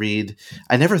interesting, Reed,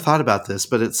 I never thought about this,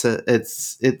 but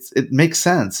it makes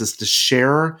sense, is to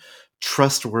share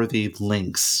trustworthy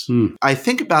links. I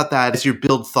think about that as you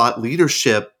build thought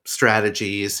leadership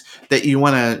strategies that you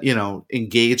want to,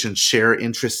 engage and share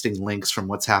interesting links from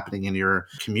what's happening in your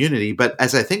community. But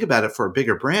as I think about it for a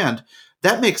bigger brand,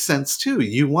 that makes sense too.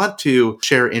 You want to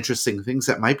share interesting things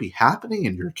that might be happening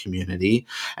in your community,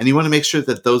 and you want to make sure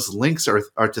that those links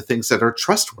are to things that are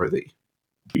trustworthy.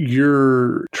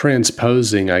 You're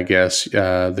transposing, I guess,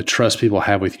 the trust people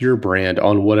have with your brand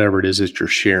on whatever it is that you're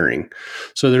sharing.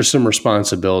 So there's some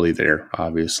responsibility there,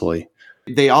 obviously.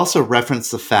 They also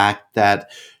reference the fact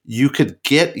that you could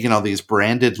get, these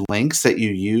branded links that you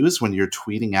use when you're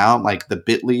tweeting out, like the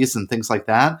bit.lys and things like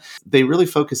that. They really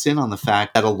focus in on the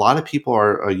fact that a lot of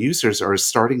people users are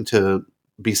starting to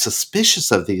be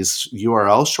suspicious of these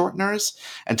URL shorteners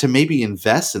and to maybe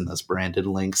invest in those branded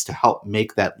links to help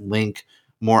make that link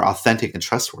more authentic and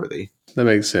trustworthy. That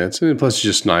makes sense. And plus it's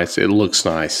just nice. It looks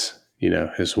nice,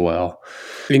 as well.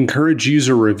 Encourage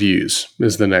user reviews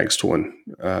is the next one.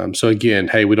 So again,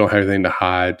 hey, we don't have anything to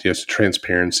hide. It's a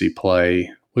transparency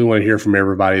play. we want to hear from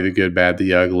everybody, the good, bad,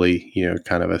 the ugly,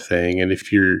 kind of a thing. And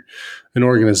if you're an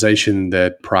organization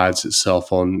that prides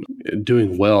itself on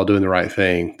doing well, doing the right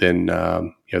thing, then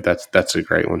that's a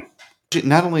great one.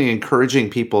 Not only encouraging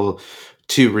people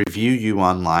to review you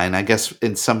online, I guess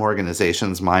in some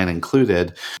organizations, mine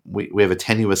included, we have a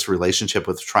tenuous relationship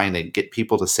with trying to get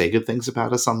people to say good things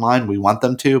about us online. We want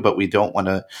them to, but we don't want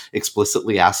to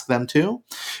explicitly ask them to.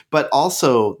 But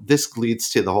also, this leads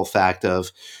to the whole fact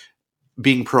of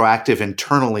being proactive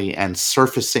internally and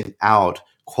surfacing out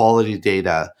quality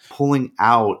data, pulling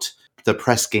out the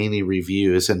Press Ganey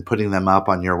reviews and putting them up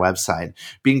on your website,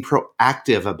 being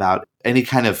proactive about any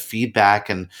kind of feedback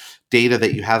and data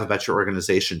that you have about your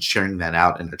organization, sharing that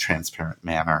out in a transparent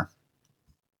manner.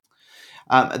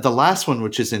 The last one,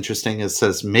 which is interesting, is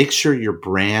says, make sure your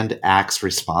brand acts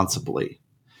responsibly.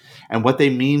 And what they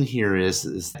mean here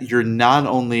is you're not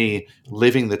only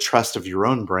living the trust of your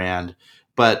own brand,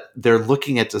 but they're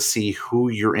looking at to see who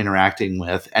you're interacting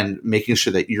with and making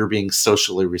sure that you're being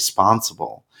socially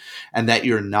responsible and that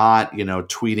you're not,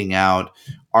 tweeting out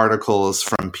articles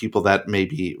from people that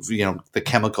maybe, the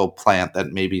chemical plant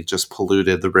that maybe just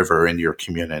polluted the river in your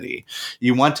community.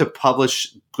 You want to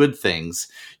publish good things.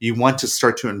 You want to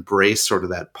start to embrace sort of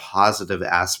that positive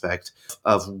aspect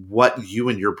of what you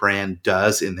and your brand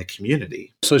does in the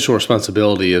community. Social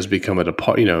responsibility has become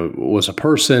was a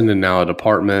person and now a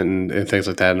department and things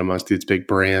like that amongst these big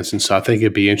brands. And so I think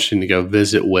it'd be interesting to go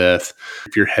visit with,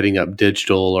 if you're heading up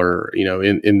digital or,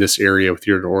 in this area with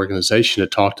your organization, to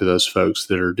talk to those folks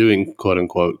that are doing quote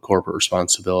unquote corporate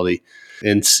responsibility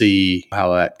and see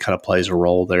how that kind of plays a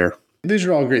role there. These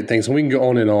are all great things. And we can go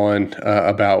on and on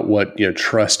about what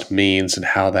trust means and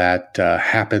how that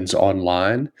happens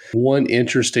online. One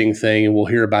interesting thing, and we'll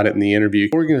hear about it in the interview,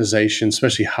 organizations,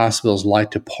 especially hospitals, like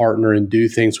to partner and do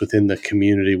things within the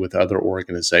community with other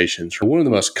organizations. One of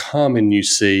the most common you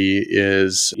see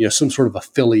is some sort of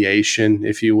affiliation,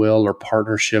 if you will, or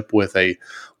partnership with a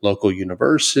local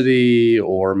university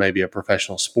or maybe a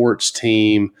professional sports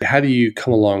team. How do you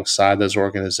come alongside those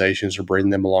organizations or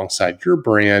bring them alongside your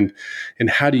brand? And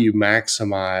how do you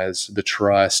maximize the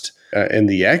trust and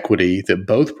the equity that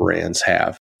both brands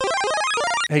have?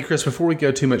 Hey, Chris, before we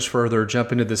go too much further,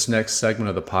 jump into this next segment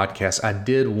of the podcast, I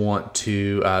did want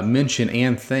to mention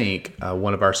and thank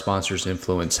one of our sponsors,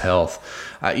 Influence Health.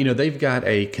 They've got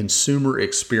a consumer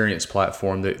experience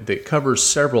platform that covers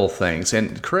several things.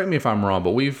 And correct me if I'm wrong,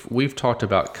 but we've talked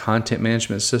about content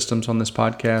management systems on this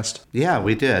podcast. Yeah,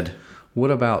 we did.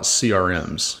 What about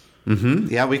CRMs? Mm-hmm.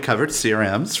 Yeah, we covered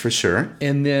CRMs for sure.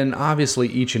 And then obviously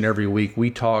each and every week we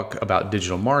talk about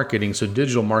digital marketing. So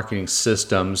digital marketing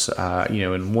systems,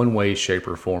 in one way, shape,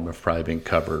 or form have probably been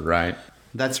covered, right?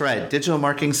 That's right. Digital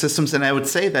marketing systems. And I would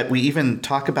say that we even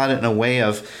talk about it in a way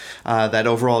of that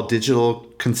overall digital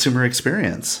consumer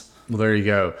experience. Well, there you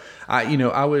go. I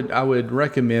would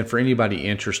recommend for anybody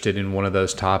interested in one of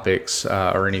those topics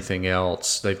or anything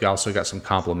else. They've also got some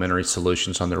complimentary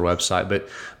solutions on their website.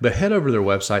 But head over to their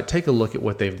website, take a look at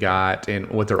what they've got and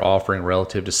what they're offering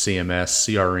relative to CMS,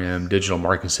 CRM, digital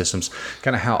marketing systems,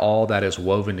 kind of how all that is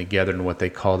woven together in what they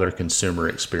call their consumer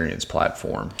experience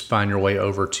platform. Find your way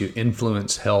over to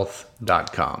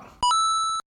influencehealth.com.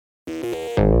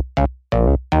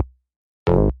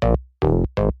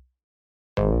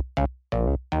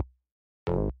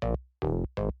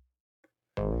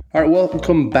 All right,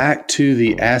 welcome back to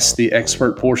the Ask the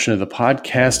Expert portion of the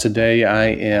podcast. Today, I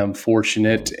am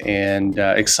fortunate and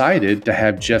excited to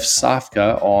have Jeff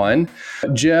Safka on.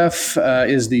 Jeff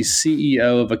is the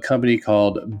CEO of a company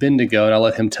called Bendigo, and I'll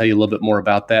let him tell you a little bit more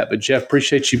about that. But Jeff,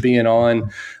 appreciate you being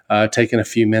on, taking a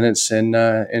few minutes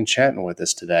and chatting with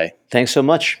us today. Thanks so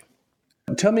much.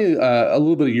 Tell me a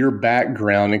little bit of your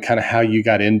background and kind of how you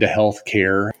got into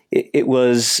healthcare. It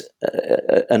was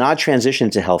an odd transition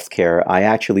to healthcare. I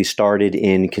actually started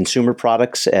in consumer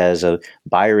products as a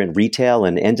buyer in retail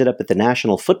and ended up at the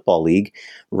National Football League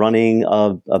running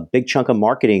a big chunk of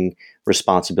marketing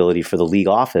responsibility for the league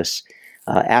office.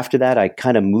 After that, I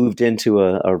kind of moved into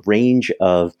a range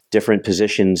of different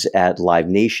positions at Live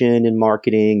Nation in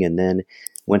marketing, and then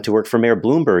went to work for Mayor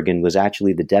Bloomberg and was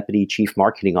actually the deputy chief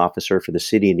marketing officer for the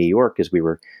city of New York as we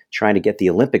were trying to get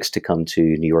the Olympics to come to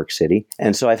New York City.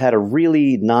 And so I've had a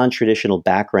really non-traditional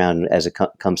background as it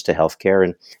comes to healthcare.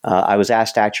 And I was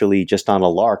asked actually just on a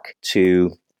lark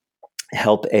to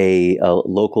help a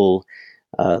local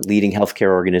leading healthcare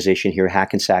organization here,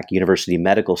 Hackensack University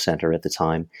Medical Center at the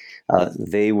time.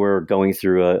 They were going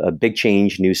through a big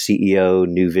change, new CEO,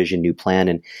 new vision, new plan,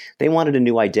 and they wanted a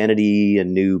new identity, a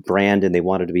new brand, and they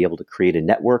wanted to be able to create a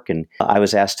network. And I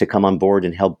was asked to come on board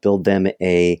and help build them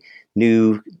a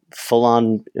new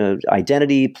full-on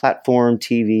identity platform,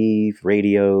 TV,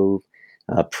 radio,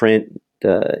 print,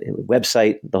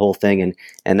 website, the whole thing.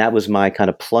 And that was my kind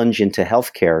of plunge into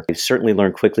healthcare. I certainly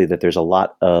learned quickly that there's a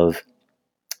lot of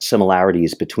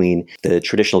similarities between the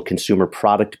traditional consumer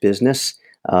product business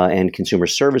and consumer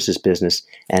services business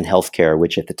and healthcare,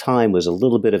 which at the time was a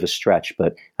little bit of a stretch,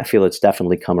 but I feel it's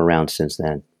definitely come around since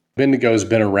then. Bendigo's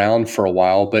been around for a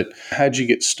while, but how'd you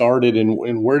get started,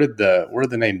 and where did the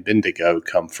name Bendigo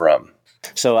come from?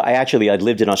 So I'd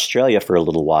lived in Australia for a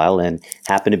little while and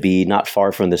happened to be not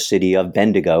far from the city of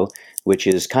Bendigo, which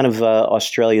is kind of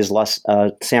Australia's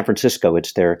San Francisco.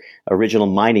 It's their original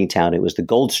mining town. It was the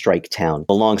gold strike town.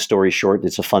 A long story short,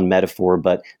 it's a fun metaphor,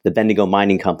 but the Bendigo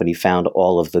Mining Company found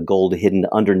all of the gold hidden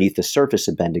underneath the surface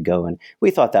of Bendigo. And we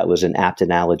thought that was an apt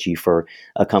analogy for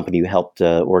a company who helped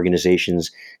organizations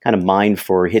kind of mine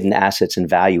for hidden assets and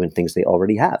value in things they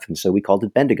already have. And so we called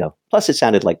it Bendigo. Plus, it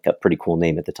sounded like a pretty cool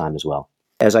name at the time as well.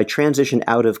 As I transitioned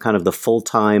out of kind of the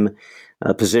full-time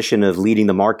position of leading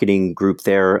the marketing group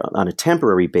there on a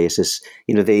temporary basis,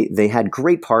 they had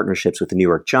great partnerships with the New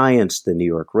York Giants, the New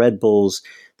York Red Bulls,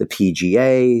 the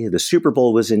PGA, the Super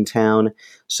Bowl was in town.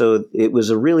 So it was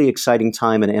a really exciting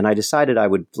time. And I decided I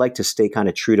would like to stay kind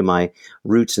of true to my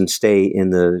roots and stay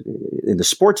in the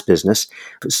sports business.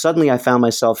 But suddenly I found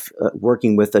myself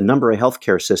working with a number of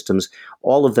healthcare systems,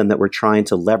 all of them that were trying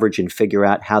to leverage and figure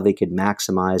out how they could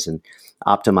maximize and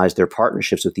optimize their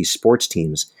partnerships with these sports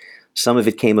teams. Some of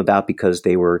it came about because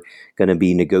they were going to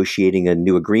be negotiating a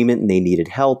new agreement and they needed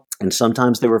help. And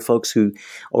sometimes there were folks who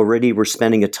already were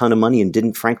spending a ton of money and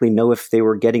didn't frankly know if they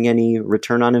were getting any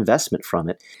return on investment from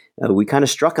it. We kind of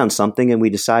struck on something and we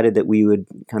decided that we would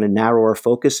kind of narrow our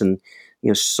focus and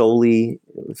solely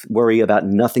worry about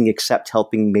nothing except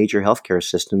helping major healthcare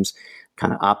systems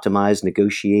kind of optimize,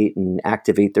 negotiate, and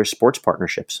activate their sports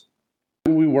partnerships.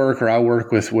 I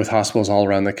work with hospitals all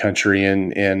around the country,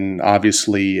 and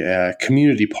obviously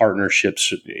community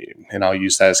partnerships, and I'll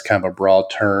use that as kind of a broad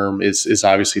term, is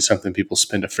obviously something people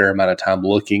spend a fair amount of time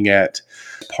looking at.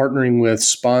 Partnering with,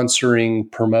 sponsoring,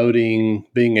 promoting,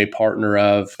 being a partner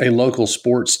of a local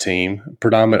sports team,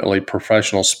 predominantly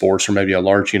professional sports or maybe a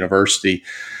large university.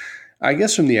 I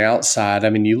guess from the outside,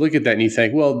 I mean, you look at that and you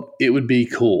think, well, it would be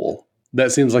cool.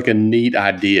 That seems like a neat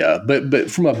idea, but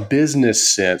from a business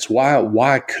sense,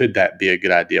 why could that be a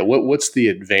good idea? What's the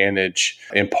advantage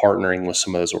in partnering with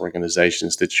some of those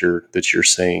organizations that you're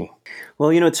seeing? Well,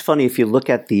 it's funny if you look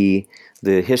at the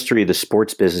history of the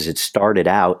sports business. It started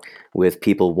out with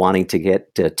people wanting to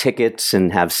get tickets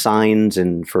and have signs,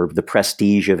 and for the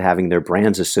prestige of having their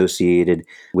brands associated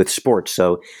with sports.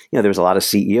 So, there was a lot of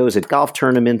CEOs at golf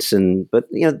tournaments, but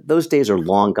those days are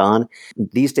long gone.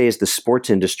 These days, the sports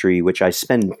industry, which I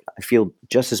feel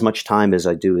just as much time as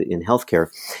I do in healthcare,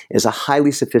 is a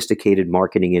highly sophisticated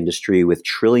marketing industry with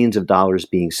trillions of dollars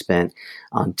being spent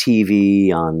on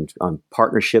TV, on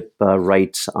partnership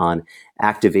rights, on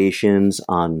activations,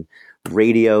 on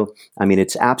radio. I mean,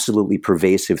 it's absolutely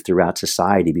pervasive throughout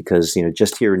society because,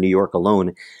 just here in New York alone,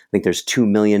 I think there's 2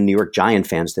 million New York Giant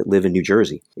fans that live in New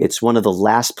Jersey. It's one of the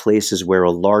last places where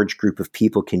a large group of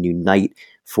people can unite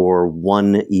for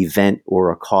one event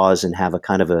or a cause and have a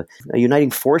kind of a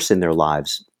uniting force in their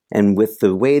lives. And with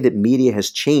the way that media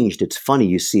has changed, it's funny,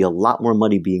 you see a lot more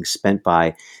money being spent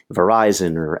by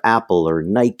Verizon or Apple or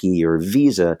Nike or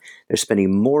Visa. They're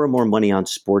spending more and more money on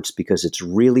sports because it's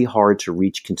really hard to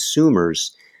reach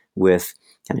consumers with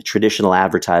kind of traditional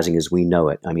advertising as we know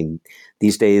it. I mean,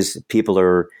 these days people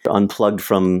are unplugged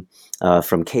from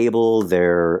cable.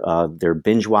 They're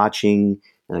binge watching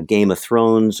Game of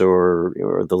Thrones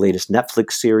or the latest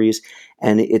Netflix series,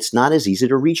 and it's not as easy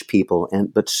to reach people.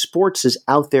 But sports is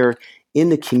out there in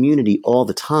the community all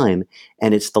the time,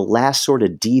 and it's the last sort of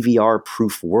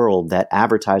DVR-proof world that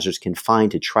advertisers can find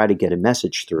to try to get a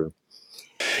message through.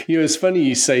 It's funny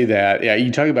you say that. Yeah, you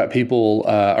talk about people,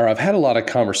 or I've had a lot of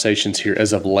conversations here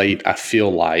as of late, I feel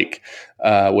like,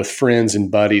 with friends and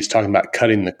buddies talking about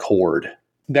cutting the cord.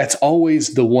 That's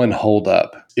always the one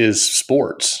holdup is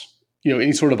sports.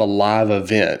 Any sort of a live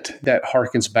event that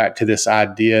harkens back to this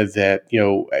idea that,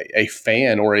 a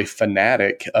fan or a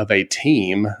fanatic of a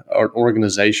team or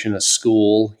organization, a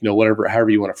school,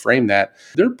 however you want to frame that,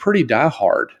 they're pretty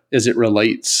diehard as it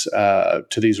relates to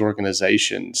these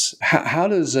organizations. How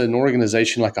does an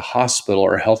organization like a hospital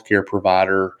or a healthcare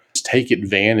provider take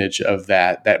advantage of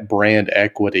that brand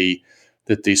equity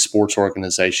that these sports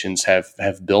organizations have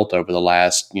built over the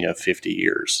last 50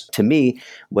 years? To me,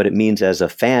 what it means as a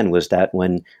fan was that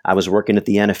when I was working at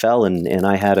the NFL and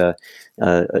I had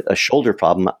a shoulder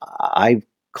problem, I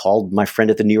called my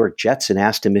friend at the New York Jets and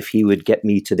asked him if he would get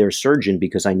me to their surgeon,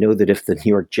 because I know that if the New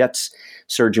York Jets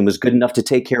surgeon was good enough to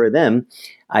take care of them,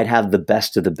 I'd have the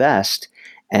best of the best.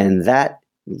 And that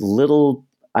little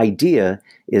idea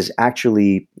is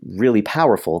actually really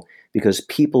powerful, because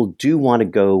people do want to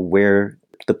go where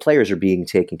the players are being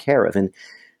taken care of. And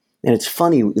it's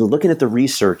funny, looking at the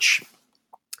research,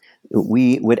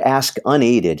 we would ask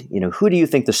unaided, who do you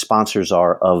think the sponsors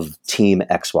are of Team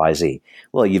XYZ?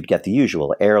 Well, you'd get the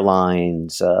usual: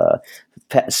 airlines,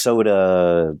 pet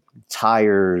soda,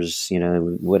 tires,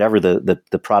 whatever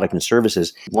the product and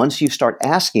services. Once you start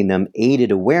asking them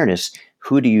aided awareness,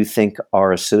 who do you think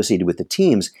are associated with the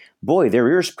teams? Boy, their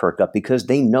ears perk up, because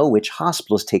they know which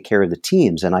hospitals take care of the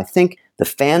teams. And I think the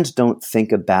fans don't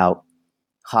think about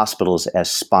hospitals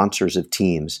as sponsors of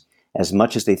teams as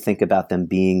much as they think about them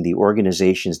being the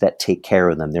organizations that take care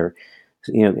of them. They're,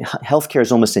 healthcare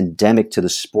is almost endemic to the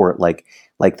sport, like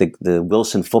the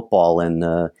Wilson football and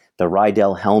the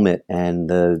Rydell helmet and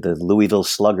the Louisville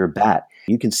Slugger bat.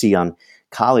 You can see on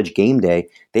College game day,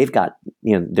 they've got,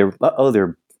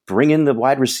 they're bringing the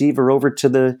wide receiver over to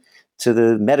the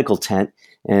medical tent,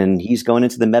 and he's going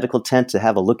into the medical tent to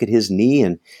have a look at his knee,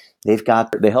 and they've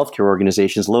got the healthcare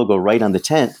organization's logo right on the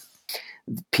tent.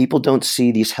 People don't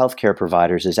see these healthcare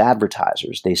providers as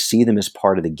advertisers. They see them as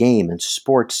part of the game. And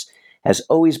sports has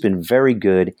always been very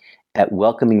good at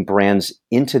welcoming brands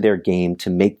into their game to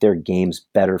make their games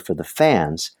better for the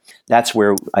fans. That's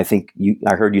where I think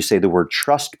I heard you say the word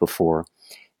trust before.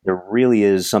 There really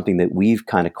is something that we've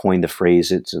kind of coined the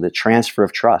phrase. It's the transfer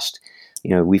of trust.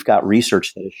 We've got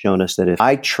research that has shown us that if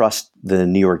I trust the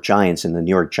New York Giants and the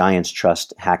New York Giants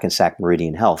trust Hackensack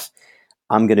Meridian Health,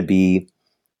 I'm going to be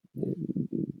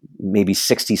maybe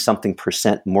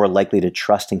 60-something% more likely to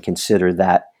trust and consider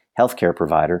that healthcare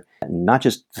provider. And not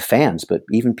just the fans, but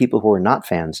even people who are not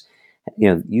fans.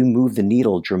 You move the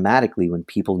needle dramatically when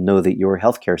people know that your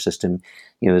healthcare system,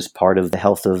 is part of the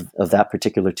health of that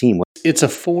particular team. It's a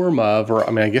form of, or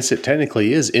I guess it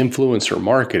technically is influencer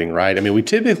marketing, right? We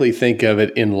typically think of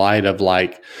it in light of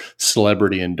like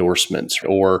celebrity endorsements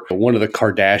or one of the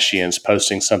Kardashians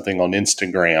posting something on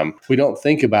Instagram. We don't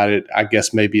think about it, I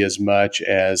guess, maybe as much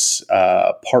as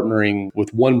partnering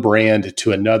with one brand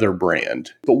to another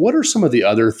brand. But what are some of the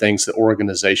other things that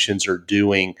organizations are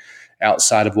doing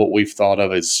outside of what we've thought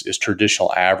of as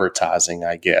traditional advertising,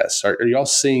 I guess? Are y'all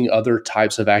seeing other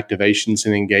types of activations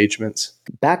and engagements?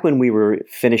 Back when we were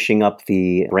finishing up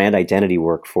the brand identity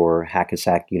work for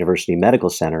Hackensack University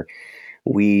Medical Center,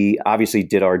 we obviously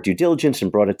did our due diligence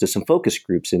and brought it to some focus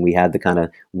groups. And we had the kind of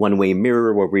one-way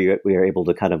mirror where we were able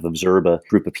to kind of observe a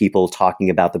group of people talking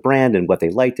about the brand and what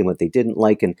they liked and what they didn't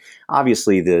like. And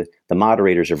obviously the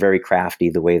moderators are very crafty.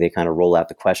 The way they kind of roll out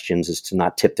the questions is to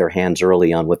not tip their hands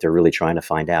early on what they're really trying to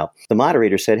find out. The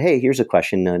moderator said, "Hey, here's a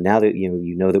question. Now that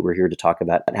you know that we're here to talk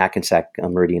about Hackensack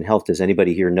Meridian Health, does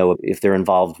anybody here know if they're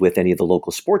involved with any of the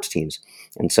local sports teams?"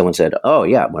 And someone said, "Oh,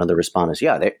 yeah." One of the respondents,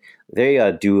 "Yeah,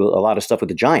 they do a lot of stuff with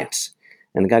the Giants."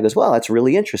 And the guy goes, "Well, that's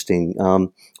really interesting.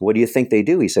 What do you think they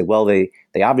do?" He said, "Well, they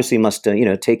obviously must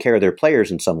take care of their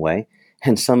players in some way."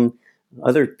 And some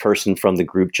other person from the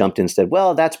group jumped in and said,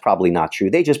 "Well, that's probably not true.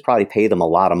 They just probably pay them a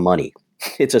lot of money.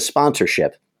 It's a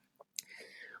sponsorship."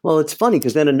 Well, it's funny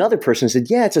because then another person said,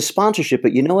 "Yeah, it's a sponsorship,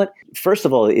 but you know what? First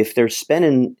of all, if they're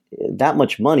spending that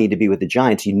much money to be with the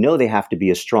Giants, they have to be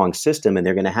a strong system, and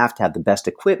they're going to have the best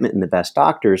equipment and the best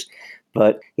doctors.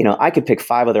 But, I could pick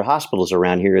 5 other hospitals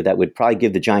around here that would probably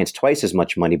give the Giants twice as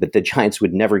much money, but the Giants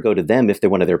would never go to them if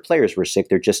one of their players were sick.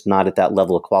 They're just not at that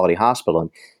level of quality hospital." And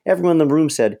everyone in the room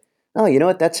said, "Oh, you know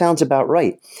what? That sounds about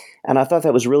right." And I thought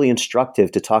that was really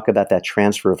instructive to talk about that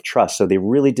transfer of trust. So they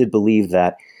really did believe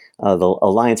that the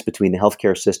alliance between the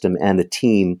healthcare system and the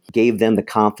team gave them the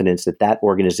confidence that that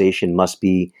organization must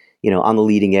be, on the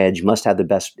leading edge, must have the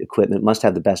best equipment, must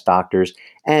have the best doctors.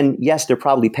 And yes, they're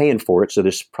probably paying for it. So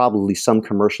there's probably some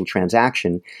commercial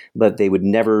transaction, but they would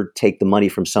never take the money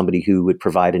from somebody who would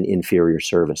provide an inferior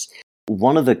service.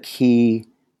 One of the key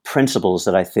principles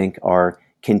that I think are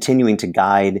continuing to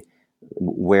guide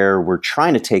where we're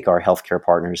trying to take our healthcare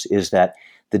partners is that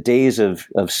the days of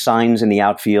signs in the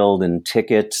outfield and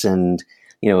tickets and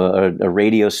a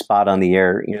radio spot on the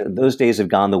air, those days have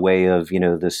gone the way of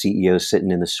the CEO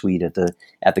sitting in the suite at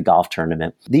the golf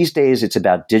tournament. These days, it's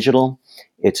about digital,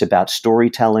 it's about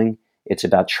storytelling, it's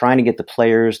about trying to get the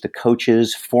players, the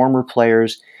coaches, former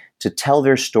players to tell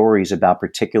their stories about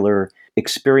particular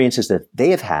experiences that they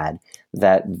have had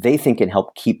that they think can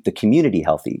help keep the community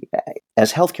healthy.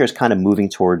 As healthcare is kind of moving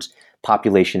towards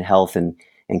population health and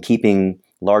keeping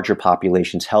larger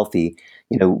populations healthy.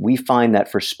 We find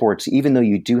that for sports, even though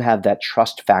you do have that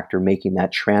trust factor making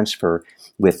that transfer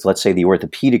with, let's say, the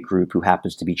orthopedic group who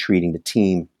happens to be treating the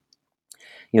team,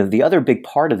 the other big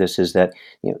part of this is that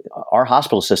our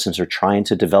hospital systems are trying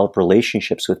to develop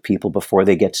relationships with people before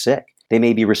they get sick. They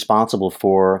may be responsible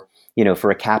for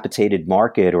a capitated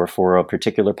market or for a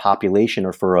particular population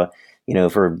or for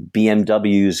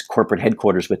BMW's corporate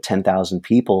headquarters with 10,000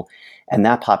 people and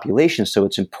that population. So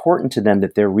it's important to them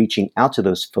that they're reaching out to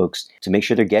those folks to make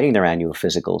sure they're getting their annual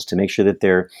physicals, to make sure that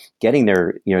they're getting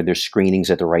their screenings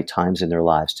at the right times in their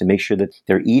lives, to make sure that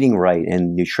they're eating right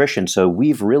and nutrition. So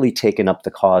we've really taken up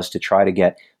the cause to try to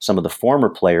get some of the former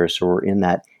players who are in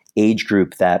that age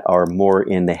group that are more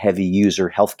in the heavy user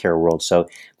healthcare world. So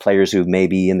players who may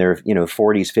be in their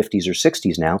 40s, 50s, or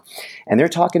 60s now, and they're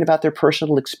talking about their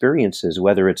personal experiences,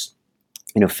 whether it's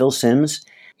Phil Simms.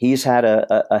 He's had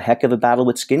a heck of a battle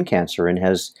with skin cancer and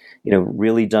has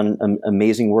really done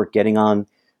amazing work getting on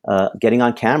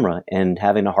camera and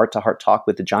having a heart-to-heart talk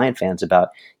with the Giant fans about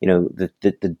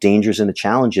the dangers and the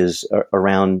challenges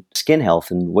around skin health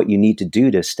and what you need to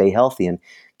do to stay healthy, and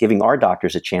giving our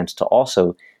doctors a chance to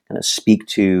also speak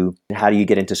to how do you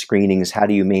get into screenings, how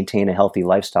do you maintain a healthy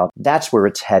lifestyle. That's where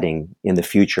it's heading in the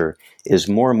future, is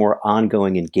more and more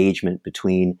ongoing engagement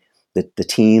between the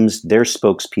teams, their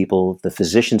spokespeople, the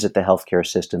physicians at the healthcare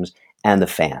systems, and the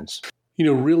fans.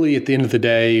 Really at the end of the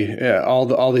day,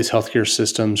 all these healthcare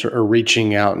systems are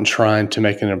reaching out and trying to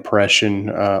make an impression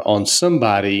on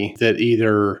somebody that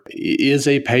either is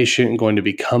a patient, going to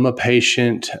become a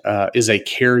patient, is a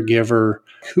caregiver.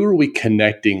 Who are we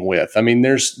connecting with? I mean,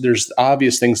 there's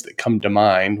obvious things that come to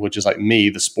mind, which is like me,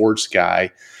 the sports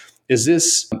guy. Is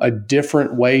this a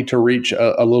different way to reach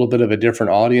a little bit of a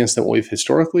different audience than what we've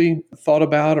historically thought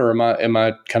about, or am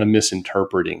I kind of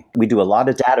misinterpreting? We do a lot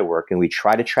of data work, and we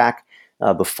try to track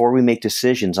before we make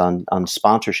decisions on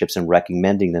sponsorships and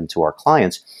recommending them to our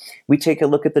clients. We take a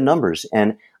look at the numbers,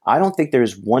 and I don't think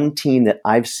there's one team that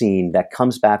I've seen that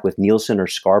comes back with Nielsen or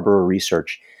Scarborough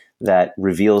research that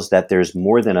reveals that there's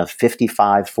more than a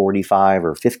 55-45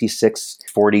 or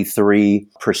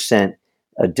 56-43%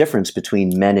 difference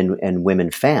between men and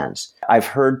women fans. I've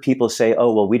heard people say,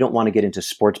 oh, well, we don't want to get into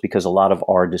sports because a lot of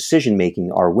our decision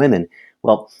making are women.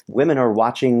 Well, women are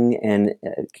watching and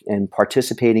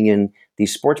participating in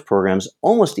these sports programs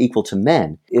almost equal to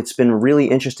men. It's been really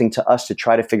interesting to us to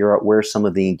try to figure out where some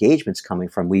of the engagement's coming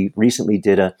from. We recently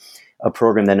did a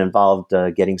program that involved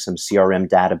getting some CRM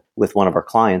data with one of our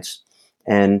clients.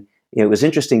 And it was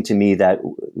interesting to me that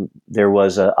there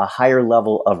was a higher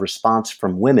level of response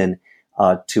from women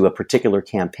to a particular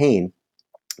campaign,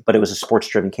 but it was a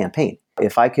sports-driven campaign.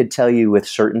 If I could tell you with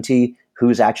certainty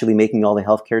who's actually making all the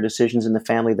healthcare decisions in the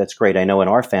family, that's great. I know in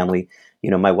our family,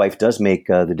 my wife does make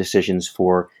the decisions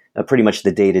for pretty much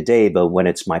the day-to-day, but when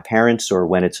it's my parents or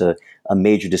when it's a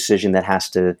major decision that has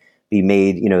to be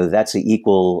made, that's an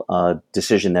equal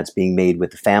decision that's being made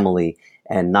with the family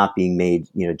and not being made,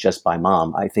 just by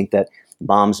mom. I think that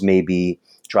moms may be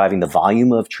driving the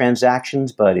volume of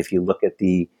transactions, but if you look at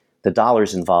the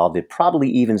dollars involved, it probably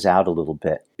evens out a little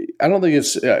bit. I don't think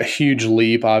it's a huge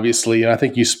leap, obviously. And I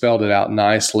think you spelled it out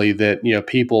nicely that,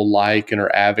 people like and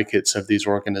are advocates of these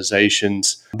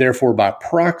organizations. Therefore, by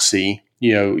proxy,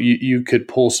 you could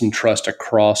pull some trust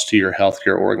across to your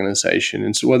healthcare organization.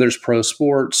 And so whether it's pro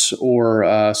sports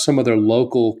or some other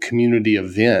local community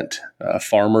event, a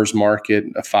farmer's market,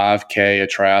 a 5K, a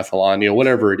triathlon,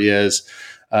 whatever it is,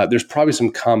 there's probably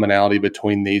some commonality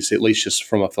between these, at least just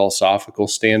from a philosophical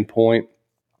standpoint.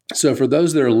 So for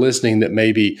those that are listening that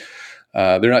maybe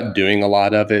they're not doing a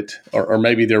lot of it, or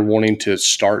maybe they're wanting to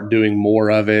start doing more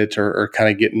of it, or kind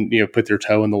of getting, put their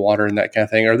toe in the water and that kind of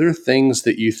thing, are there things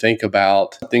that you think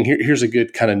about? Here's a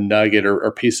good kind of nugget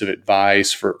or piece of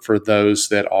advice for those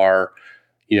that are,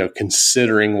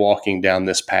 considering walking down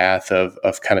this path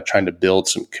of kind of trying to build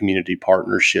some community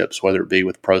partnerships, whether it be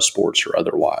with pro sports or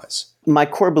otherwise? My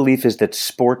core belief is that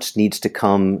sports needs to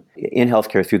come in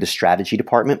healthcare through the strategy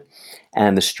department,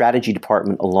 and the strategy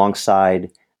department alongside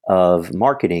of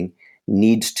marketing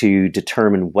needs to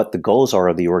determine what the goals are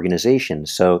of the organization.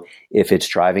 So if it's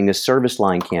driving the service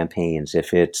line campaigns,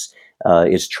 if it's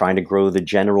trying to grow the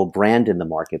general brand in the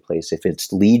marketplace, if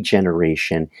it's lead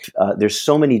generation, there's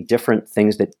so many different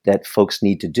things that folks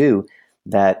need to do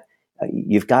that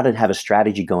you've got to have a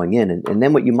strategy going in. And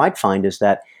then what you might find is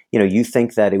that, you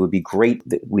think that it would be great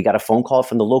that we got a phone call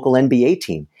from the local NBA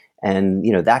team. And,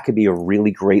 that could be a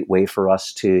really great way for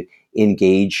us to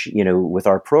engage, with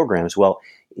our programs. Well,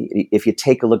 if you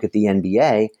take a look at the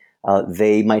NBA,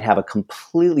 they might have a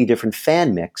completely different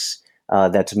fan mix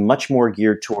that's much more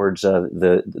geared towards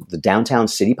the downtown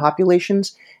city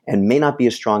populations and may not be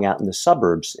as strong out in the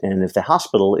suburbs. And if the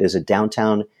hospital is a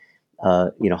downtown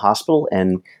hospital,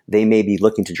 and they may be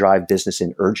looking to drive business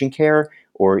in urgent care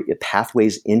or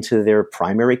pathways into their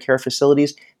primary care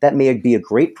facilities, that may be a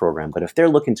great program. But if they're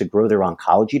looking to grow their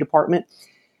oncology department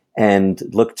and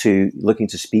looking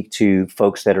to speak to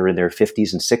folks that are in their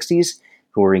 50s and 60s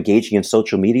who are engaging in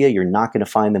social media, you're not going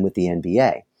to find them with the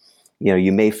NBA.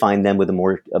 You may find them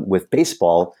with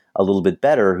baseball a little bit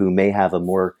better, who may have an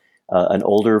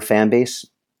older fan base,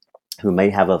 who may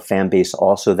have a fan base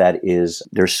also that is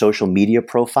their social media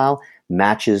profile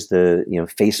matches the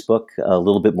Facebook a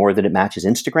little bit more than it matches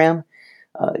Instagram.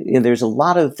 There's a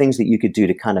lot of things that you could do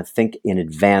to kind of think in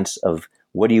advance of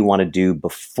what do you want to do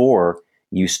before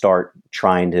you start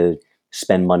trying to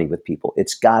spend money with people.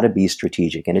 It's got to be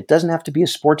strategic, and it doesn't have to be a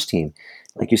sports team.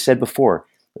 Like you said before,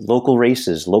 local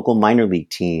races, local minor league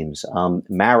teams,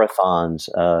 marathons.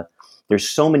 There's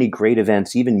so many great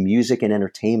events. Even music and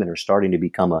entertainment are starting to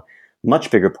become a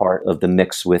much bigger part of the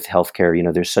mix with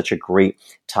healthcare. There's such a great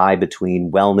tie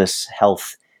between wellness,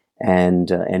 health,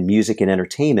 and music and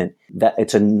entertainment that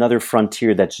it's another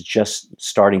frontier that's just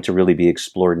starting to really be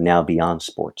explored now beyond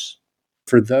sports.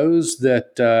 For those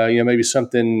that maybe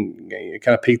something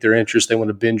kind of piqued their interest, they want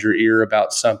to bend your ear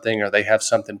about something, or they have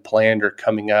something planned or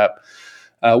coming up,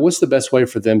 what's the best way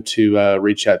for them to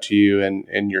reach out to you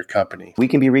and your company? We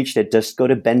can be reached at just go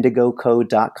to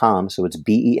bendigoco.com. So it's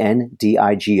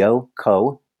BENDIGO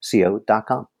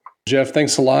co.com. Jeff,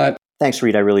 thanks a lot. Thanks,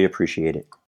 Reed. I really appreciate it.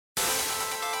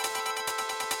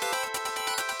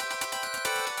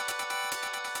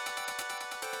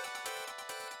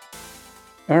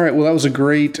 All right. Well, that was a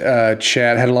great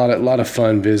chat. Had a lot of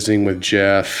fun visiting with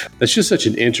Jeff. That's just such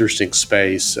an interesting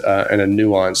space and a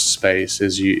nuanced space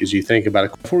as you think about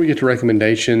it. Before we get to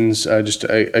recommendations,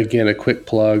 again, a quick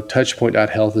plug.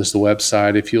 Touchpoint.health is the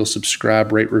website. If you'll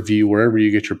subscribe, rate, review wherever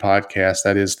you get your podcast,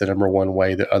 that is the number one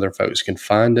way that other folks can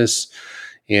find us.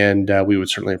 And we would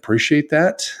certainly appreciate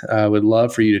that. I would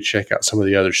love for you to check out some of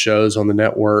the other shows on the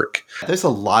network. There's a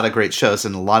lot of great shows,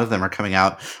 and a lot of them are coming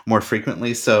out more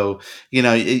frequently. So,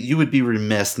 you would be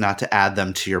remiss not to add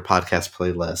them to your podcast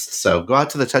playlist. So go out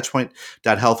to the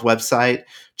touchpoint.health website,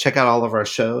 check out all of our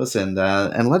shows, and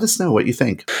let us know what you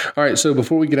think. All right. So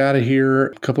before we get out of here,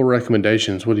 a couple of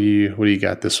recommendations. What do you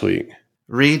got this week?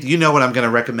 Reed, you know what I'm going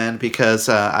to recommend because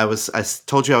I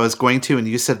told you I was going to, and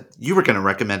you said you were going to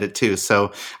recommend it too.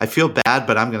 So I feel bad,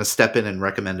 but I'm going to step in and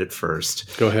recommend it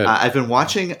first. Go ahead. I've been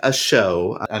watching a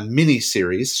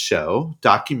mini-series show,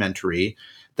 documentary,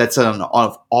 that's on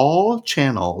all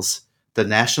channels, the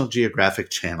National Geographic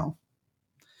Channel.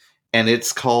 And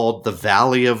it's called The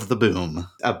Valley of the Boom,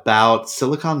 about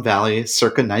Silicon Valley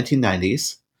circa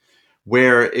 1990s.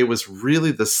 Where it was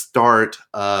really the start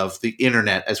of the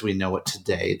internet as we know it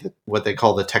today, what they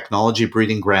call the technology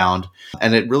breeding ground.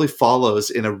 And it really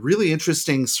follows in a really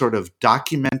interesting sort of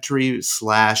documentary /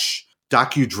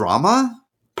 docudrama,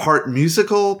 part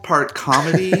musical, part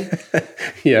comedy.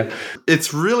 Yeah.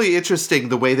 It's really interesting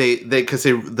the way because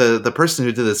the person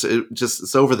who did this,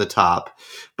 it's over the top,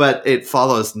 but it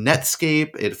follows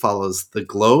Netscape. It follows the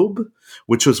Globe,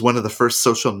 which was one of the first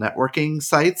social networking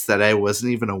sites that I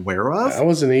wasn't even aware of. I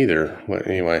wasn't either. Well,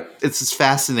 anyway. It's just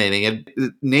fascinating.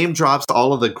 It name drops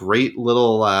all of the great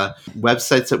little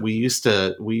websites that we used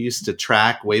to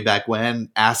track way back when.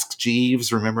 Ask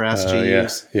Jeeves. Remember Ask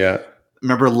Jeeves? Yeah.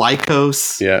 Remember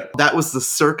Lycos? Yeah. That was the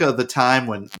circa of the time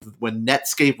when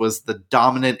Netscape was the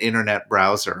dominant internet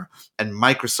browser and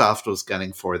Microsoft was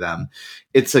gunning for them.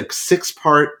 It's a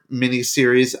 6-part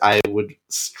miniseries. I would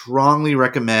strongly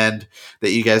recommend that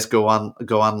you guys go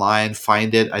online,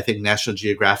 find it. I think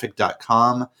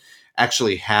nationalgeographic.com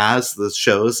actually has the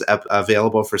shows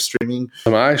available for streaming.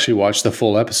 I actually watched the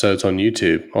full episodes on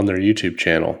YouTube, on their YouTube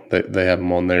channel. They have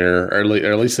them on there, or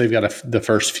at least they've got the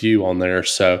first few on there.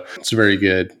 So it's a very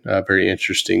good, very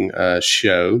interesting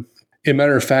show. As a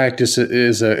matter of fact, as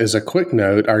a quick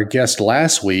note, our guest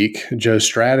last week, Joe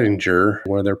Stradinger,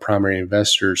 one of their primary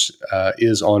investors,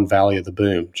 is on Valley of the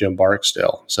Boom, Jim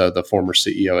Barksdale, so the former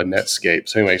CEO of Netscape.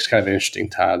 So anyway, it's kind of an interesting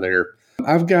tie there.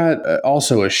 I've got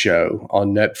also a show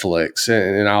on Netflix,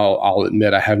 and I'll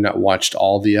admit I have not watched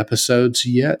all the episodes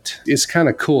yet. It's kind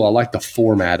of cool. I like the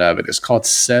format of it. It's called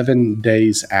 7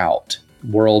 Days Out,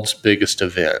 World's Biggest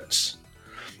Events.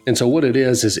 And so what it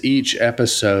is each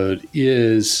episode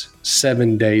is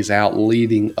 7 days out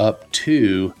leading up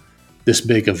to this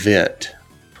big event.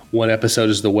 One episode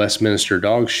is the Westminster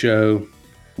Dog Show.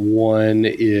 One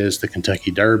is the Kentucky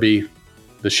Derby,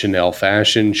 the Chanel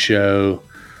Fashion Show,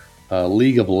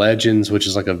 League of Legends, which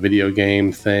is like a video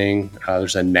game thing.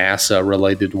 There's a NASA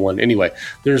related one. Anyway,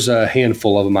 there's a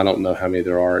handful of them. I don't know how many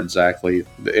there are exactly.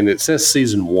 And it says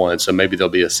season 1, so maybe there'll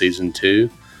be a season 2.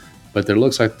 But there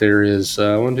looks like there is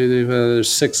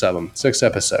there's 6 of them, 6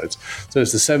 episodes. So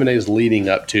it's the 7 days leading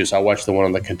up to. So I watched the one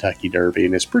on the Kentucky Derby,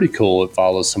 and it's pretty cool. It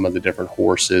follows some of the different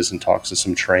horses and talks to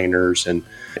some trainers, and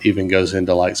even goes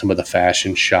into like some of the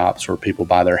fashion shops where people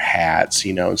buy their hats,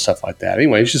 and stuff like that.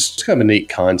 Anyway, it's kind of a neat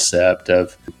concept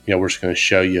of, we're just going to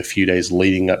show you a few days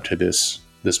leading up to this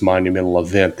monumental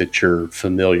event that you're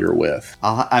familiar with.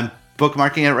 I'm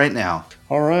bookmarking it right now.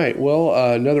 All right.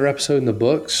 Well, another episode in the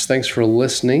books. Thanks for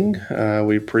listening.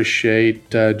 We appreciate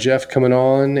Jeff coming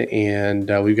on, and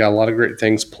we've got a lot of great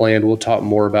things planned. We'll talk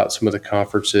more about some of the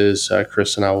conferences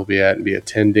Chris and I will be at and be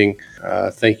attending.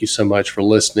 Thank you so much for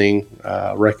listening.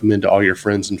 Recommend to all your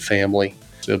friends and family.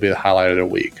 It'll be the highlight of the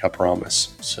week, I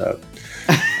promise. So,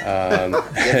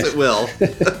 yes, it will.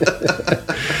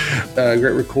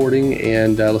 Great recording,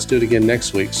 and let's do it again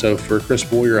next week. So for Chris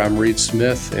Boyer, I'm Reed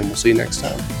Smith, and we'll see you next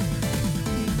time.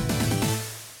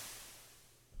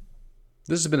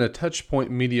 This has been a Touchpoint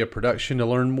Media production. To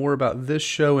learn more about this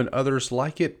show and others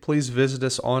like it, please visit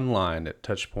us online at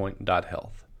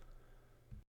touchpoint.health.